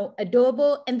 there's no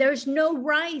adobo, and there's no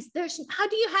rice? How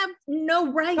do you have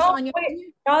no rice on your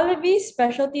menu? Jollibee's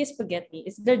specialty is spaghetti.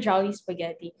 It's the Jolly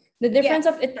spaghetti. The difference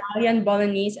of Italian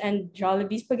bolognese and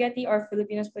Jollibee spaghetti or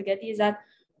Filipino spaghetti is that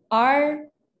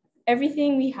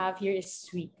everything we have here is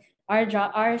sweet.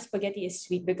 Our spaghetti is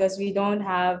sweet because we don't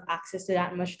have access to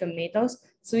that much tomatoes.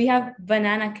 So we have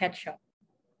banana ketchup.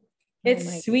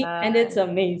 It's sweet and it's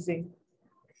amazing.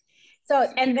 So,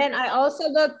 and then I also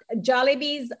looked,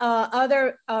 Jollibee's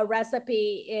other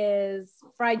recipe is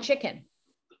fried chicken.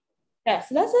 Yes,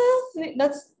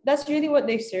 that's really what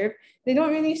they serve. They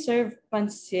don't really serve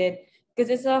pancit because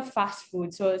it's a fast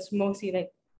food. So it's mostly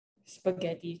like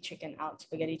spaghetti, chicken out.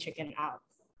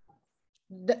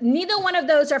 Neither one of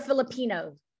those are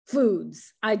Filipino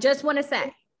foods. I just want to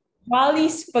say. Jolly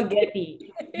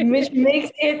spaghetti, which makes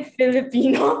it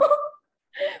Filipino.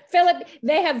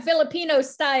 They have Filipino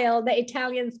style, the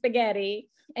Italian spaghetti,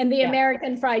 and the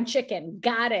American fried chicken.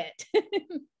 Got it.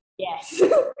 Yes.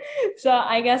 So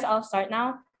I guess I'll start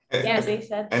now. Yes. They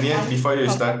said. Ania, before you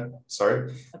start,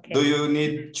 sorry. Okay. Do you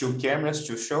need 2 cameras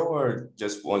to show or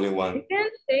just only one? You can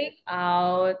take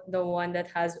out the one that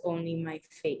has only my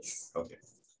face. Okay.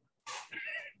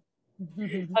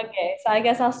 Okay, so I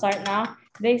guess I'll start now.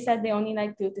 They said they only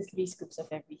like 2 to 3 scoops of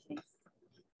everything.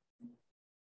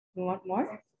 You want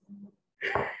more?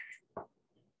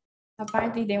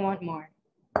 Apparently they want more.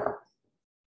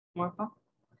 More?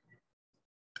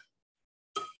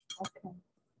 Okay.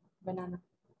 Banana.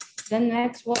 Then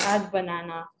next we'll add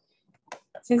banana.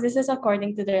 Since this is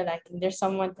according to their liking, there's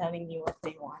someone telling me what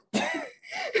they want.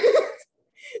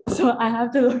 So I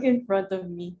have to look in front of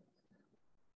me.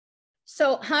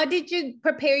 So how did you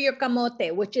prepare your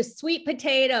kamote, which is sweet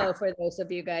potato for those of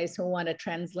you guys who want a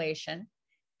translation?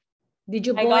 Did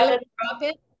you boil it, drop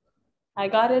it? I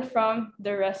got it from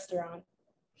the restaurant.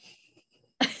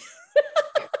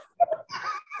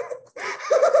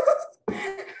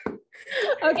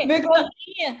 Okay, because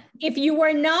if you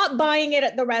were not buying it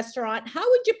at the restaurant, how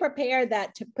would you prepare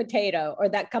that potato or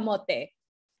that kamote?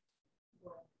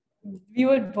 We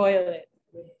would boil it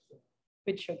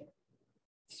with sugar.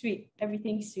 Sweet,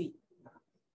 everything sweet.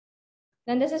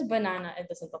 Then this is banana. It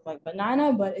doesn't look like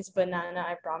banana, but it's banana.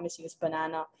 I promise you it's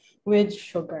banana with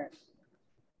sugar.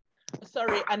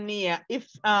 Sorry, Ania, if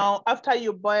after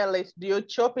you boil it, do you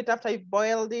chop it after you've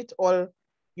boiled it, or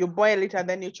you boil it and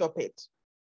then you chop it?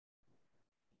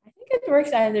 I think it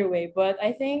works either way, but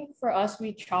I think for us,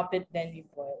 we chop it, then we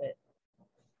boil it.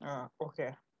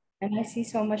 Okay. And I see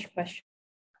so much question.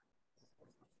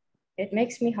 It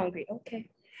makes me hungry. Okay.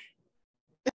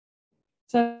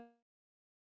 So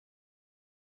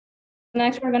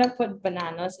next, we're gonna put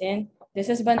bananas in. This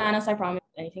is bananas, I promise.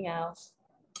 Anything else?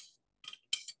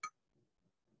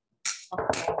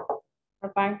 Okay.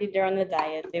 Apparently, they're on a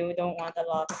diet. They don't want a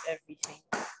lot of everything.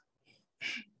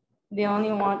 They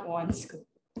only want one scoop.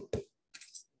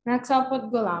 Next, I'll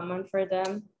put gulaman for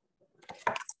them.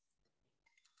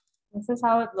 This is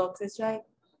how it looks. It's like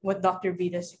what Dr. B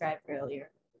described earlier.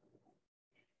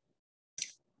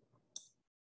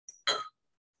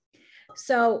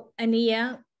 So,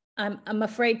 Ania, I'm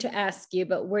afraid to ask you,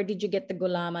 but where did you get the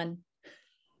gulaman?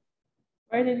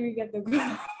 Where did we get the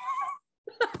gulaman?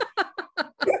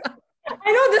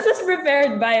 I know this was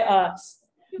prepared by us,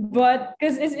 but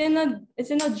because it's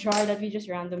in a jar that we just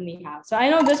randomly have. So I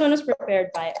know this one was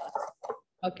prepared by us.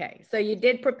 Okay, so you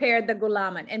did prepare the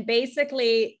gulaman, and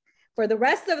basically for the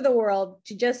rest of the world,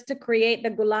 to create the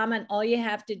gulaman, all you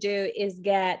have to do is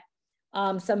get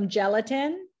some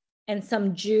gelatin and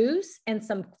some juice and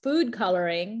some food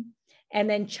coloring, and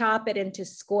then chop it into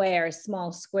squares,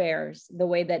 small squares, the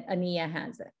way that Ania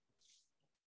has it.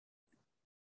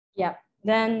 Yep.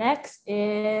 Then next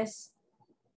is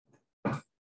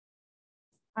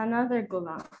another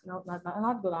gulaman. No,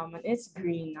 not gulaman. It's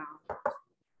green now.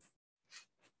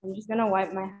 I'm just gonna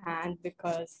wipe my hand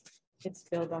because it's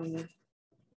spilled on me.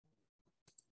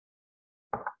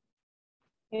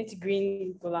 It's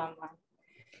green gulaman.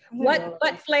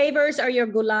 What flavors are your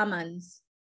gulamans?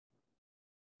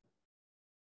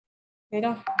 They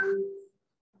don't.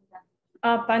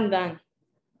 Pandan.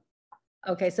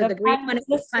 Okay, so the green one is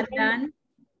pandan.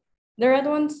 The red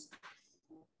ones.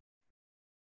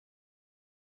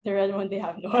 The red one, they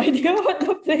have no idea what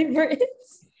the flavor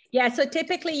is. Yeah, so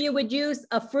typically you would use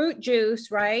a fruit juice,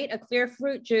 right? A clear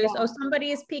fruit juice. Yeah. Oh, somebody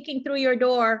is peeking through your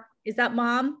door. Is that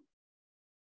mom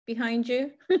behind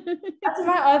you? That's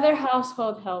my other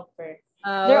household helper.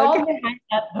 Oh, they're all behind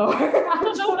that door.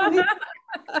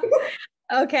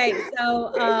 Okay,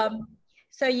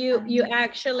 so you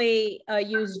actually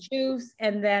use juice,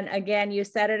 and then again you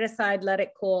set it aside, let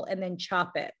it cool, and then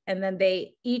chop it. And then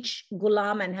each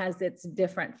gulaman has its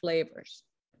different flavors.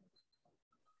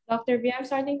 Dr. B, I'm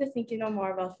starting to think you know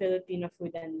more about Filipino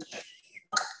food than me.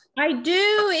 I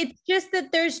do. It's just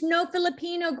that there's no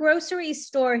Filipino grocery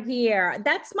store here.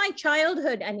 That's my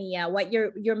childhood, Ania. What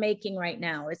you're making right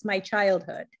now is my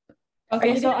childhood.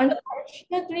 Okay, so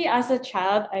unfortunately, as a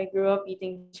child, I grew up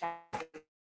eating Chinese.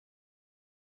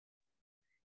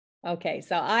 Okay,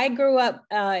 so I grew up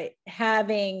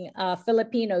having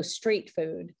Filipino street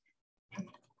food.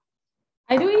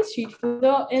 I do eat street food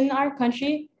though in our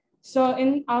country. So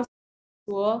in our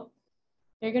school,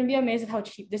 you're gonna be amazed at how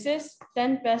cheap this is.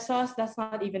 10 pesos, that's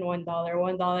not even $1.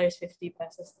 $1 is 50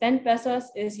 pesos. 10 pesos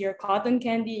is your cotton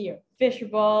candy, your fish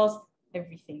balls,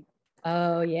 everything.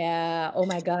 Oh yeah. Oh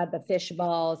my God, the fish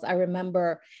balls. I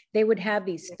remember they would have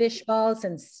these fish balls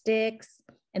and sticks,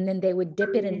 and then they would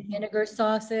dip it in vinegar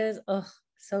sauces. Oh,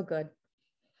 so good.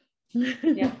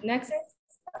 Yeah, next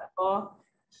is sago.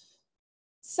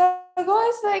 Sago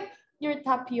is like your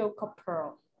tapioca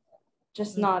pearl,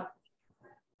 just not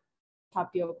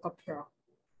tapioca pearl.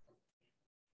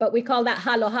 But we call that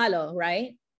halo halo,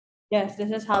 right? Yes,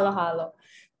 this is halo halo.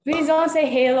 Please don't say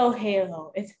halo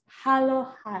halo. It's halo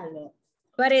halo.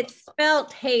 But it's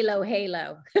spelt halo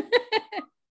halo.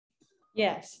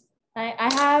 Yes.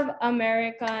 I have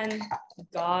American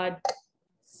god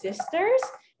sisters,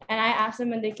 and I asked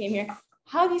them when they came here,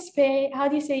 how do you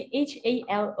say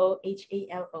H-A-L-O,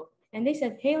 H-A-L-O? And they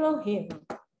said halo halo.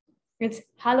 It's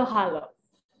halo halo.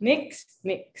 Mix,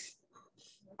 mix.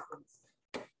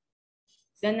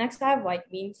 Then next I have white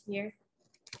beans here.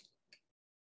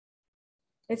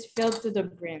 It's filled to the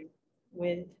brim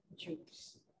with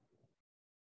juice.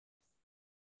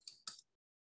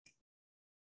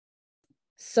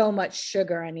 So much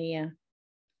sugar, Ania.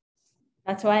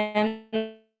 That's why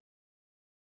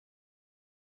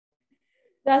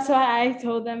I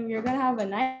told them you're gonna have a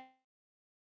nice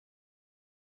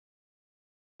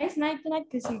night tonight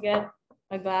because you get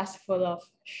a glass full of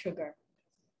sugar.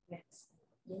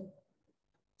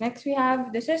 Next we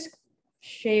have, this is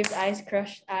shaved ice,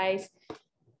 crushed ice,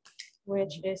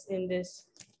 which is in this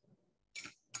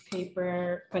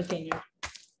paper container.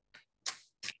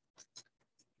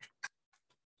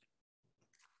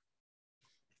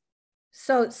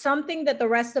 So something that the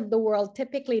rest of the world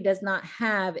typically does not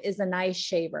have is an ice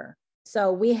shaver.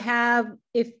 So we have,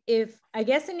 if I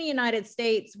guess in the United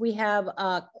States, we have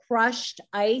crushed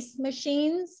ice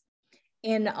machines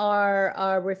in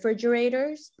our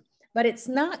refrigerators, but it's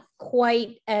not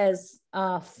quite as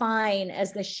fine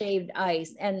as the shaved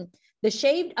ice. And the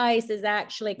shaved ice is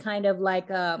actually kind of like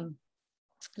a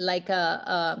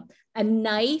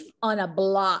knife on a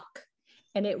block,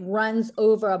 and it runs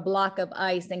over a block of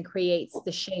ice and creates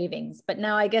the shavings. But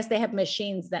now I guess they have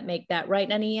machines that make that, right,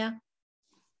 Ania?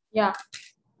 Yeah,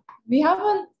 we have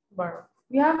an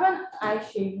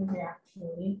ice shaver here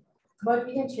actually, but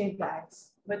we can shave the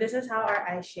ice. But this is how our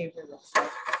ice shaver looks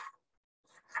like.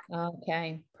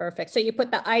 Okay, perfect. So you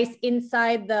put the ice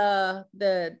inside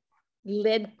the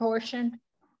lid portion?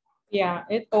 Yeah,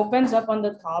 it opens up on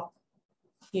the top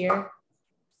here.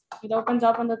 It opens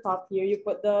up on the top here. You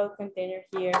put the container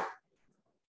here.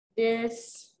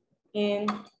 This in,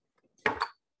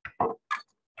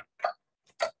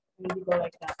 and you go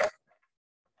like that.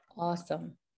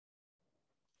 Awesome.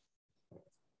 So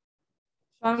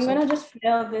I'm gonna just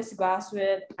fill this glass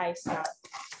with ice now.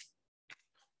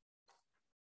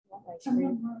 Ice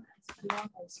cream.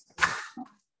 Ice cream.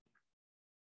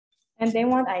 And they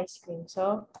want ice cream.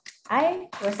 So I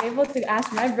was able to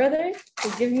ask my brother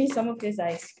to give me some of his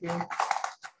ice cream.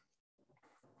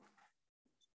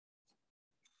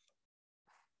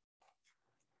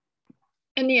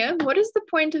 Ania, what is the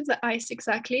point of the ice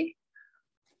exactly?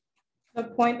 The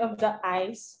point of the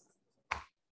ice.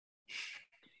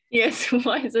 Yes,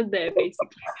 why is it there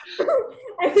basically?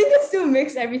 I think it's to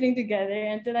mix everything together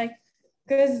and to like,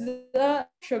 because the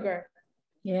sugar.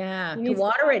 Yeah, to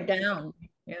water it down.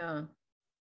 Yeah.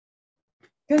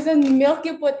 Because the milk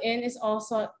you put in is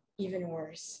also even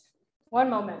worse. One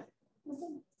moment.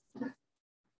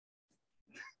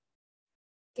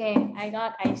 Okay, I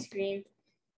got ice cream.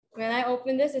 When I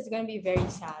open this, it's going to be very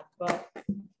sad, but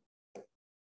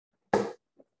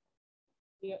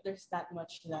there's that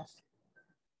much left.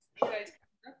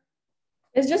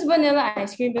 It's just vanilla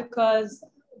ice cream because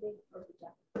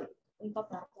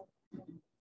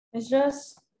it's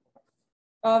just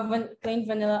plain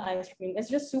vanilla ice cream. It's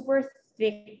just super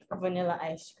thick vanilla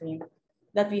ice cream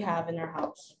that we have in our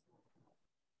house.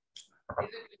 Is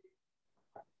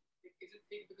it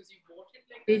thick because you bought it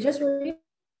like they just really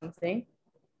something.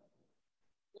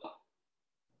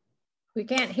 We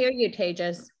can't hear you,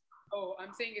 Tejas. Oh,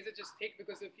 I'm saying, is it just thick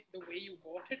because of the way you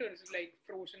bought it, or is it like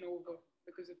frozen over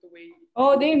because of the way?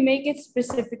 Oh, they make it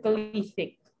specifically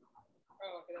thick.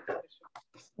 Oh, okay,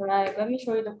 that's Right, let me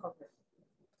show you the cover.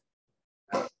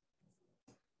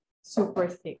 Super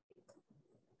thick.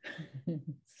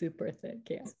 Super thick,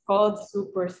 yeah. It's called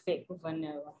super thick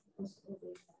vanilla.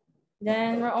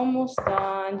 Then we're almost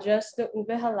done. Just the ube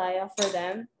halaya for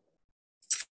them.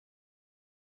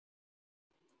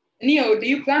 Neo, do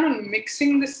you plan on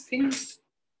mixing this thing?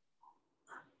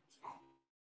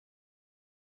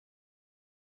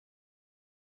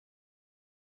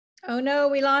 Oh no,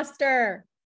 we lost her.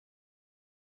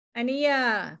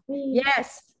 Ania.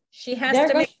 Yes, she has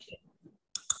to make.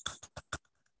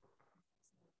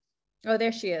 Oh,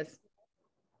 there she is.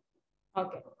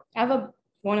 Okay, I have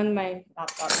one on my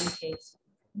laptop in case.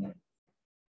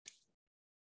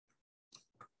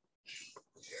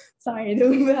 Sorry, the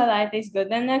ube halaya tastes good.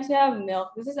 Then next we have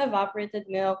milk. This is evaporated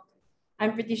milk.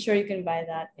 I'm pretty sure you can buy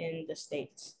that in the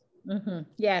States. Mm-hmm.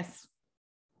 Yes.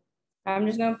 I'm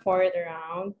just gonna pour it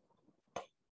around.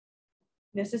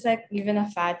 This is like even a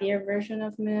fattier version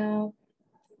of milk.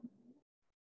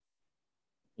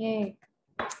 Yay.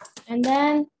 And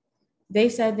then they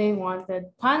said they wanted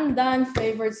pandan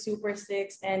flavored super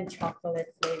sticks and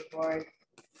chocolate flavored.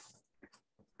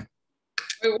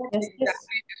 Wait, what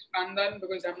exactly is pandan?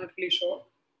 Because I'm not really sure.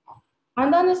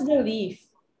 Pandan is the leaf.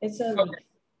 It's a leaf.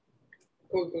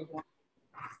 Cool.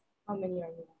 How many are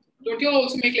you? Don't you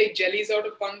also make like jellies out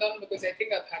of pandan? Because I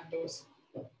think I've had those.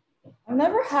 I've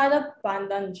never had a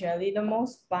pandan jelly. The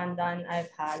most pandan I've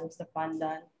had was the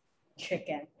pandan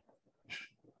chicken.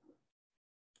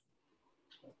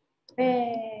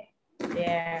 Hey,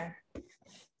 there.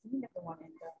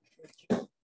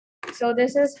 So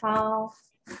this is how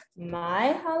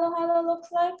my halo halo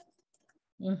looks like.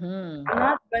 Mm-hmm. I'm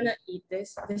not gonna eat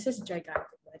this. This is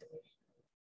gigantic, by the way.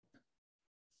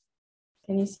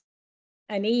 Can you see?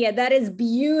 Ania, that is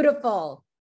beautiful.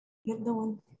 Get the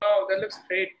one. Oh, that looks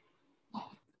great.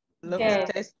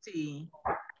 Looks tasty.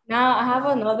 Now I have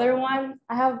another one.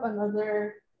 I have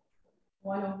another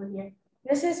one over here.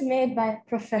 This is made by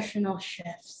professional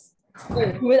chefs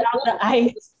without the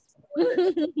ice.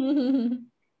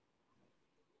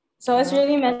 So it's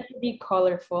really meant to be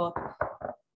colorful.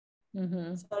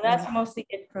 So that's mostly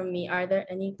it from me. Are there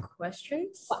any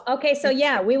questions? Okay, so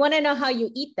yeah, we want to know how you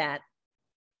eat that.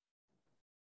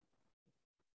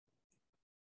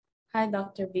 Hi,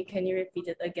 Dr. B. Can you repeat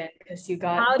it again? Because you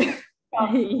got.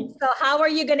 So how are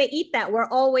you going to eat that? We're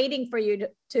all waiting for you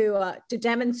to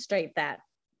demonstrate that.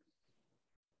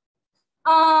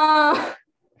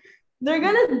 They're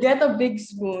gonna get a big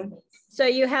spoon. So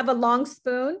you have a long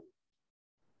spoon?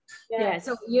 Yeah,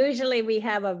 so usually we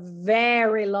have a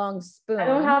very long spoon. I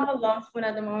don't have a long spoon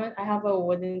at the moment. I have a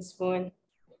wooden spoon.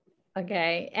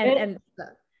 Okay, and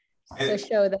so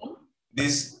show them.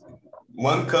 This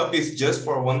 1 cup is just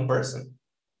for one person.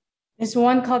 This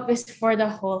 1 cup is for the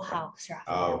whole house, right?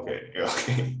 Oh, okay,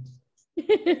 okay.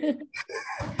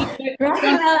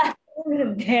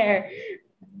 There.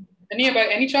 Ania, by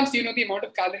any chance, do you know the amount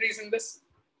of calories in this?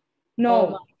 No, oh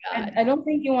my God. I don't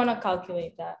think you want to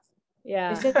calculate that.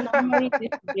 Yeah. This is normally this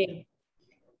big.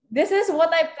 This is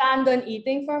what I planned on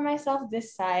eating for myself,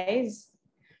 this size.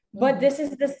 But this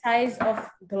is the size of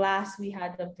glass we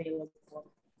had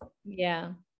available.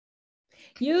 Yeah.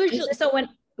 Usually, so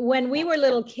when we were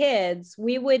little kids,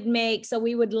 we would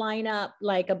line up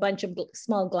like a bunch of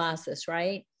small glasses,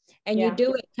 right? And you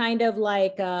do it kind of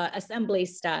like assembly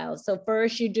style. So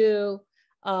first you do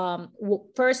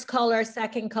first color,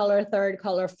 second color, third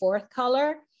color, fourth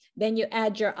color. Then you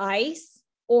add your ice,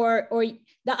 or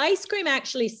the ice cream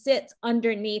actually sits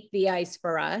underneath the ice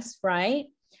for us, right?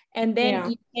 And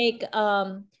then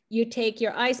you take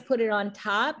your ice, put it on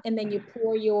top, and then you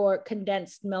pour your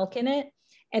condensed milk in it,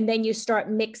 and then you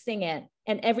start mixing it.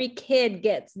 And every kid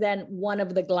gets then one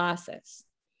of the glasses.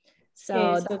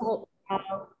 So,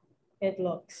 how it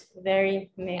looks very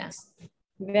mixed,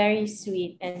 very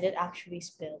sweet, and it actually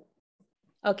spilled.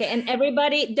 Okay, and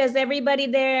does everybody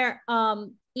there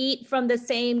eat from the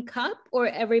same cup, or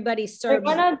everybody serves?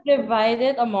 We're gonna divide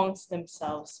it amongst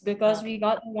themselves because we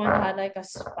got one had like a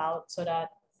spout so that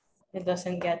it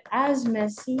doesn't get as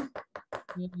messy.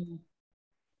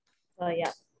 So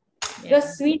yeah, the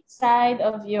sweet side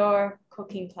of your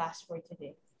cooking class for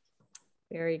today.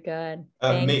 Very good.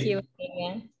 Thank you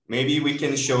again. Maybe we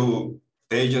can show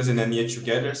Tejas and Ania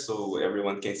together so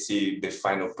everyone can see the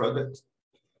final product.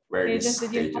 Where is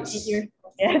Tejas?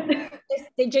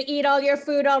 Did you eat all your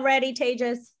food already,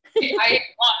 Tejas? I ate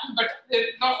one, but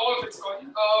not all of it's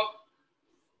gone.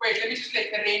 Wait, let me just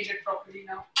like arrange it properly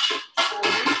now.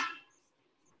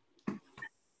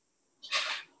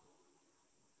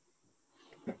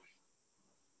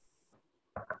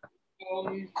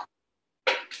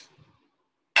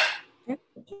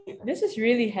 This is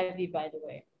really heavy, by the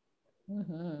way.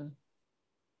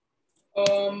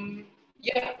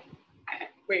 Yeah.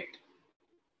 Wait.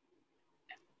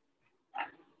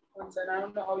 One second. I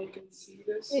don't know how you can see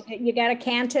this. You gotta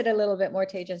cant it a little bit more,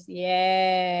 Tejas.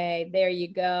 Yay! There you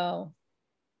go.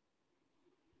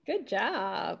 Good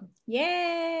job.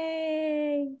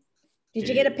 Yay! Did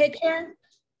you get a picture?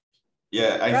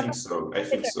 Yeah, I think so. I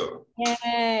think so.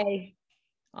 Yay!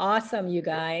 Awesome, you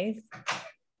guys.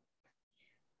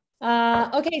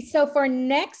 Okay, so for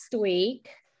next week,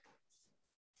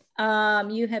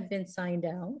 you have been signed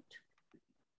out.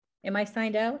 Am I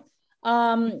signed out?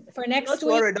 For next week. Don't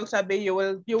worry, Dr. B, you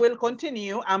will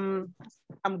continue. I'm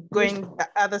going the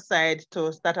other side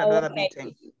to start another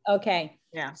meeting. Okay.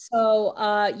 Yeah. So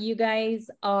you guys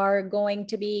are going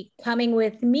to be coming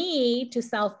with me to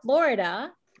South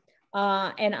Florida.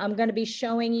 And I'm going to be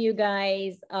showing you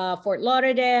guys Fort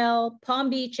Lauderdale, Palm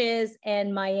Beaches,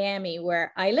 and Miami,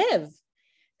 where I live.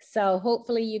 So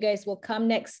hopefully you guys will come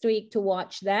next week to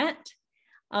watch that.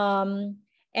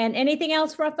 And anything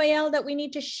else, Rafael, that we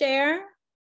need to share?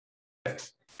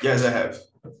 Yes, I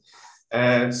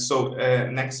have. So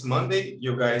next Monday,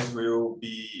 you guys will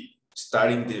be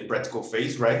starting the practical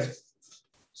phase, right?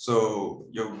 So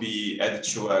you'll be added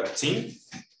to a team.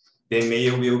 The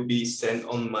email will be sent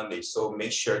on Monday, so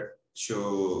make sure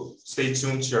to stay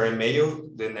tuned to your email.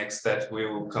 The next step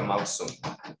will come out soon.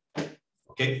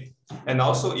 Okay, and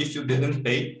also if you didn't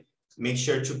pay, make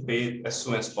sure to pay it as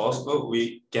soon as possible.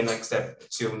 We can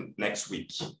accept till next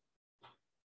week.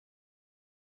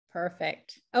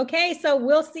 Perfect. Okay, so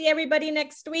we'll see everybody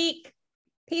next week.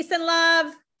 Peace and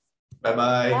love.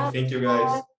 Bye-bye. Thank you,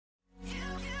 guys.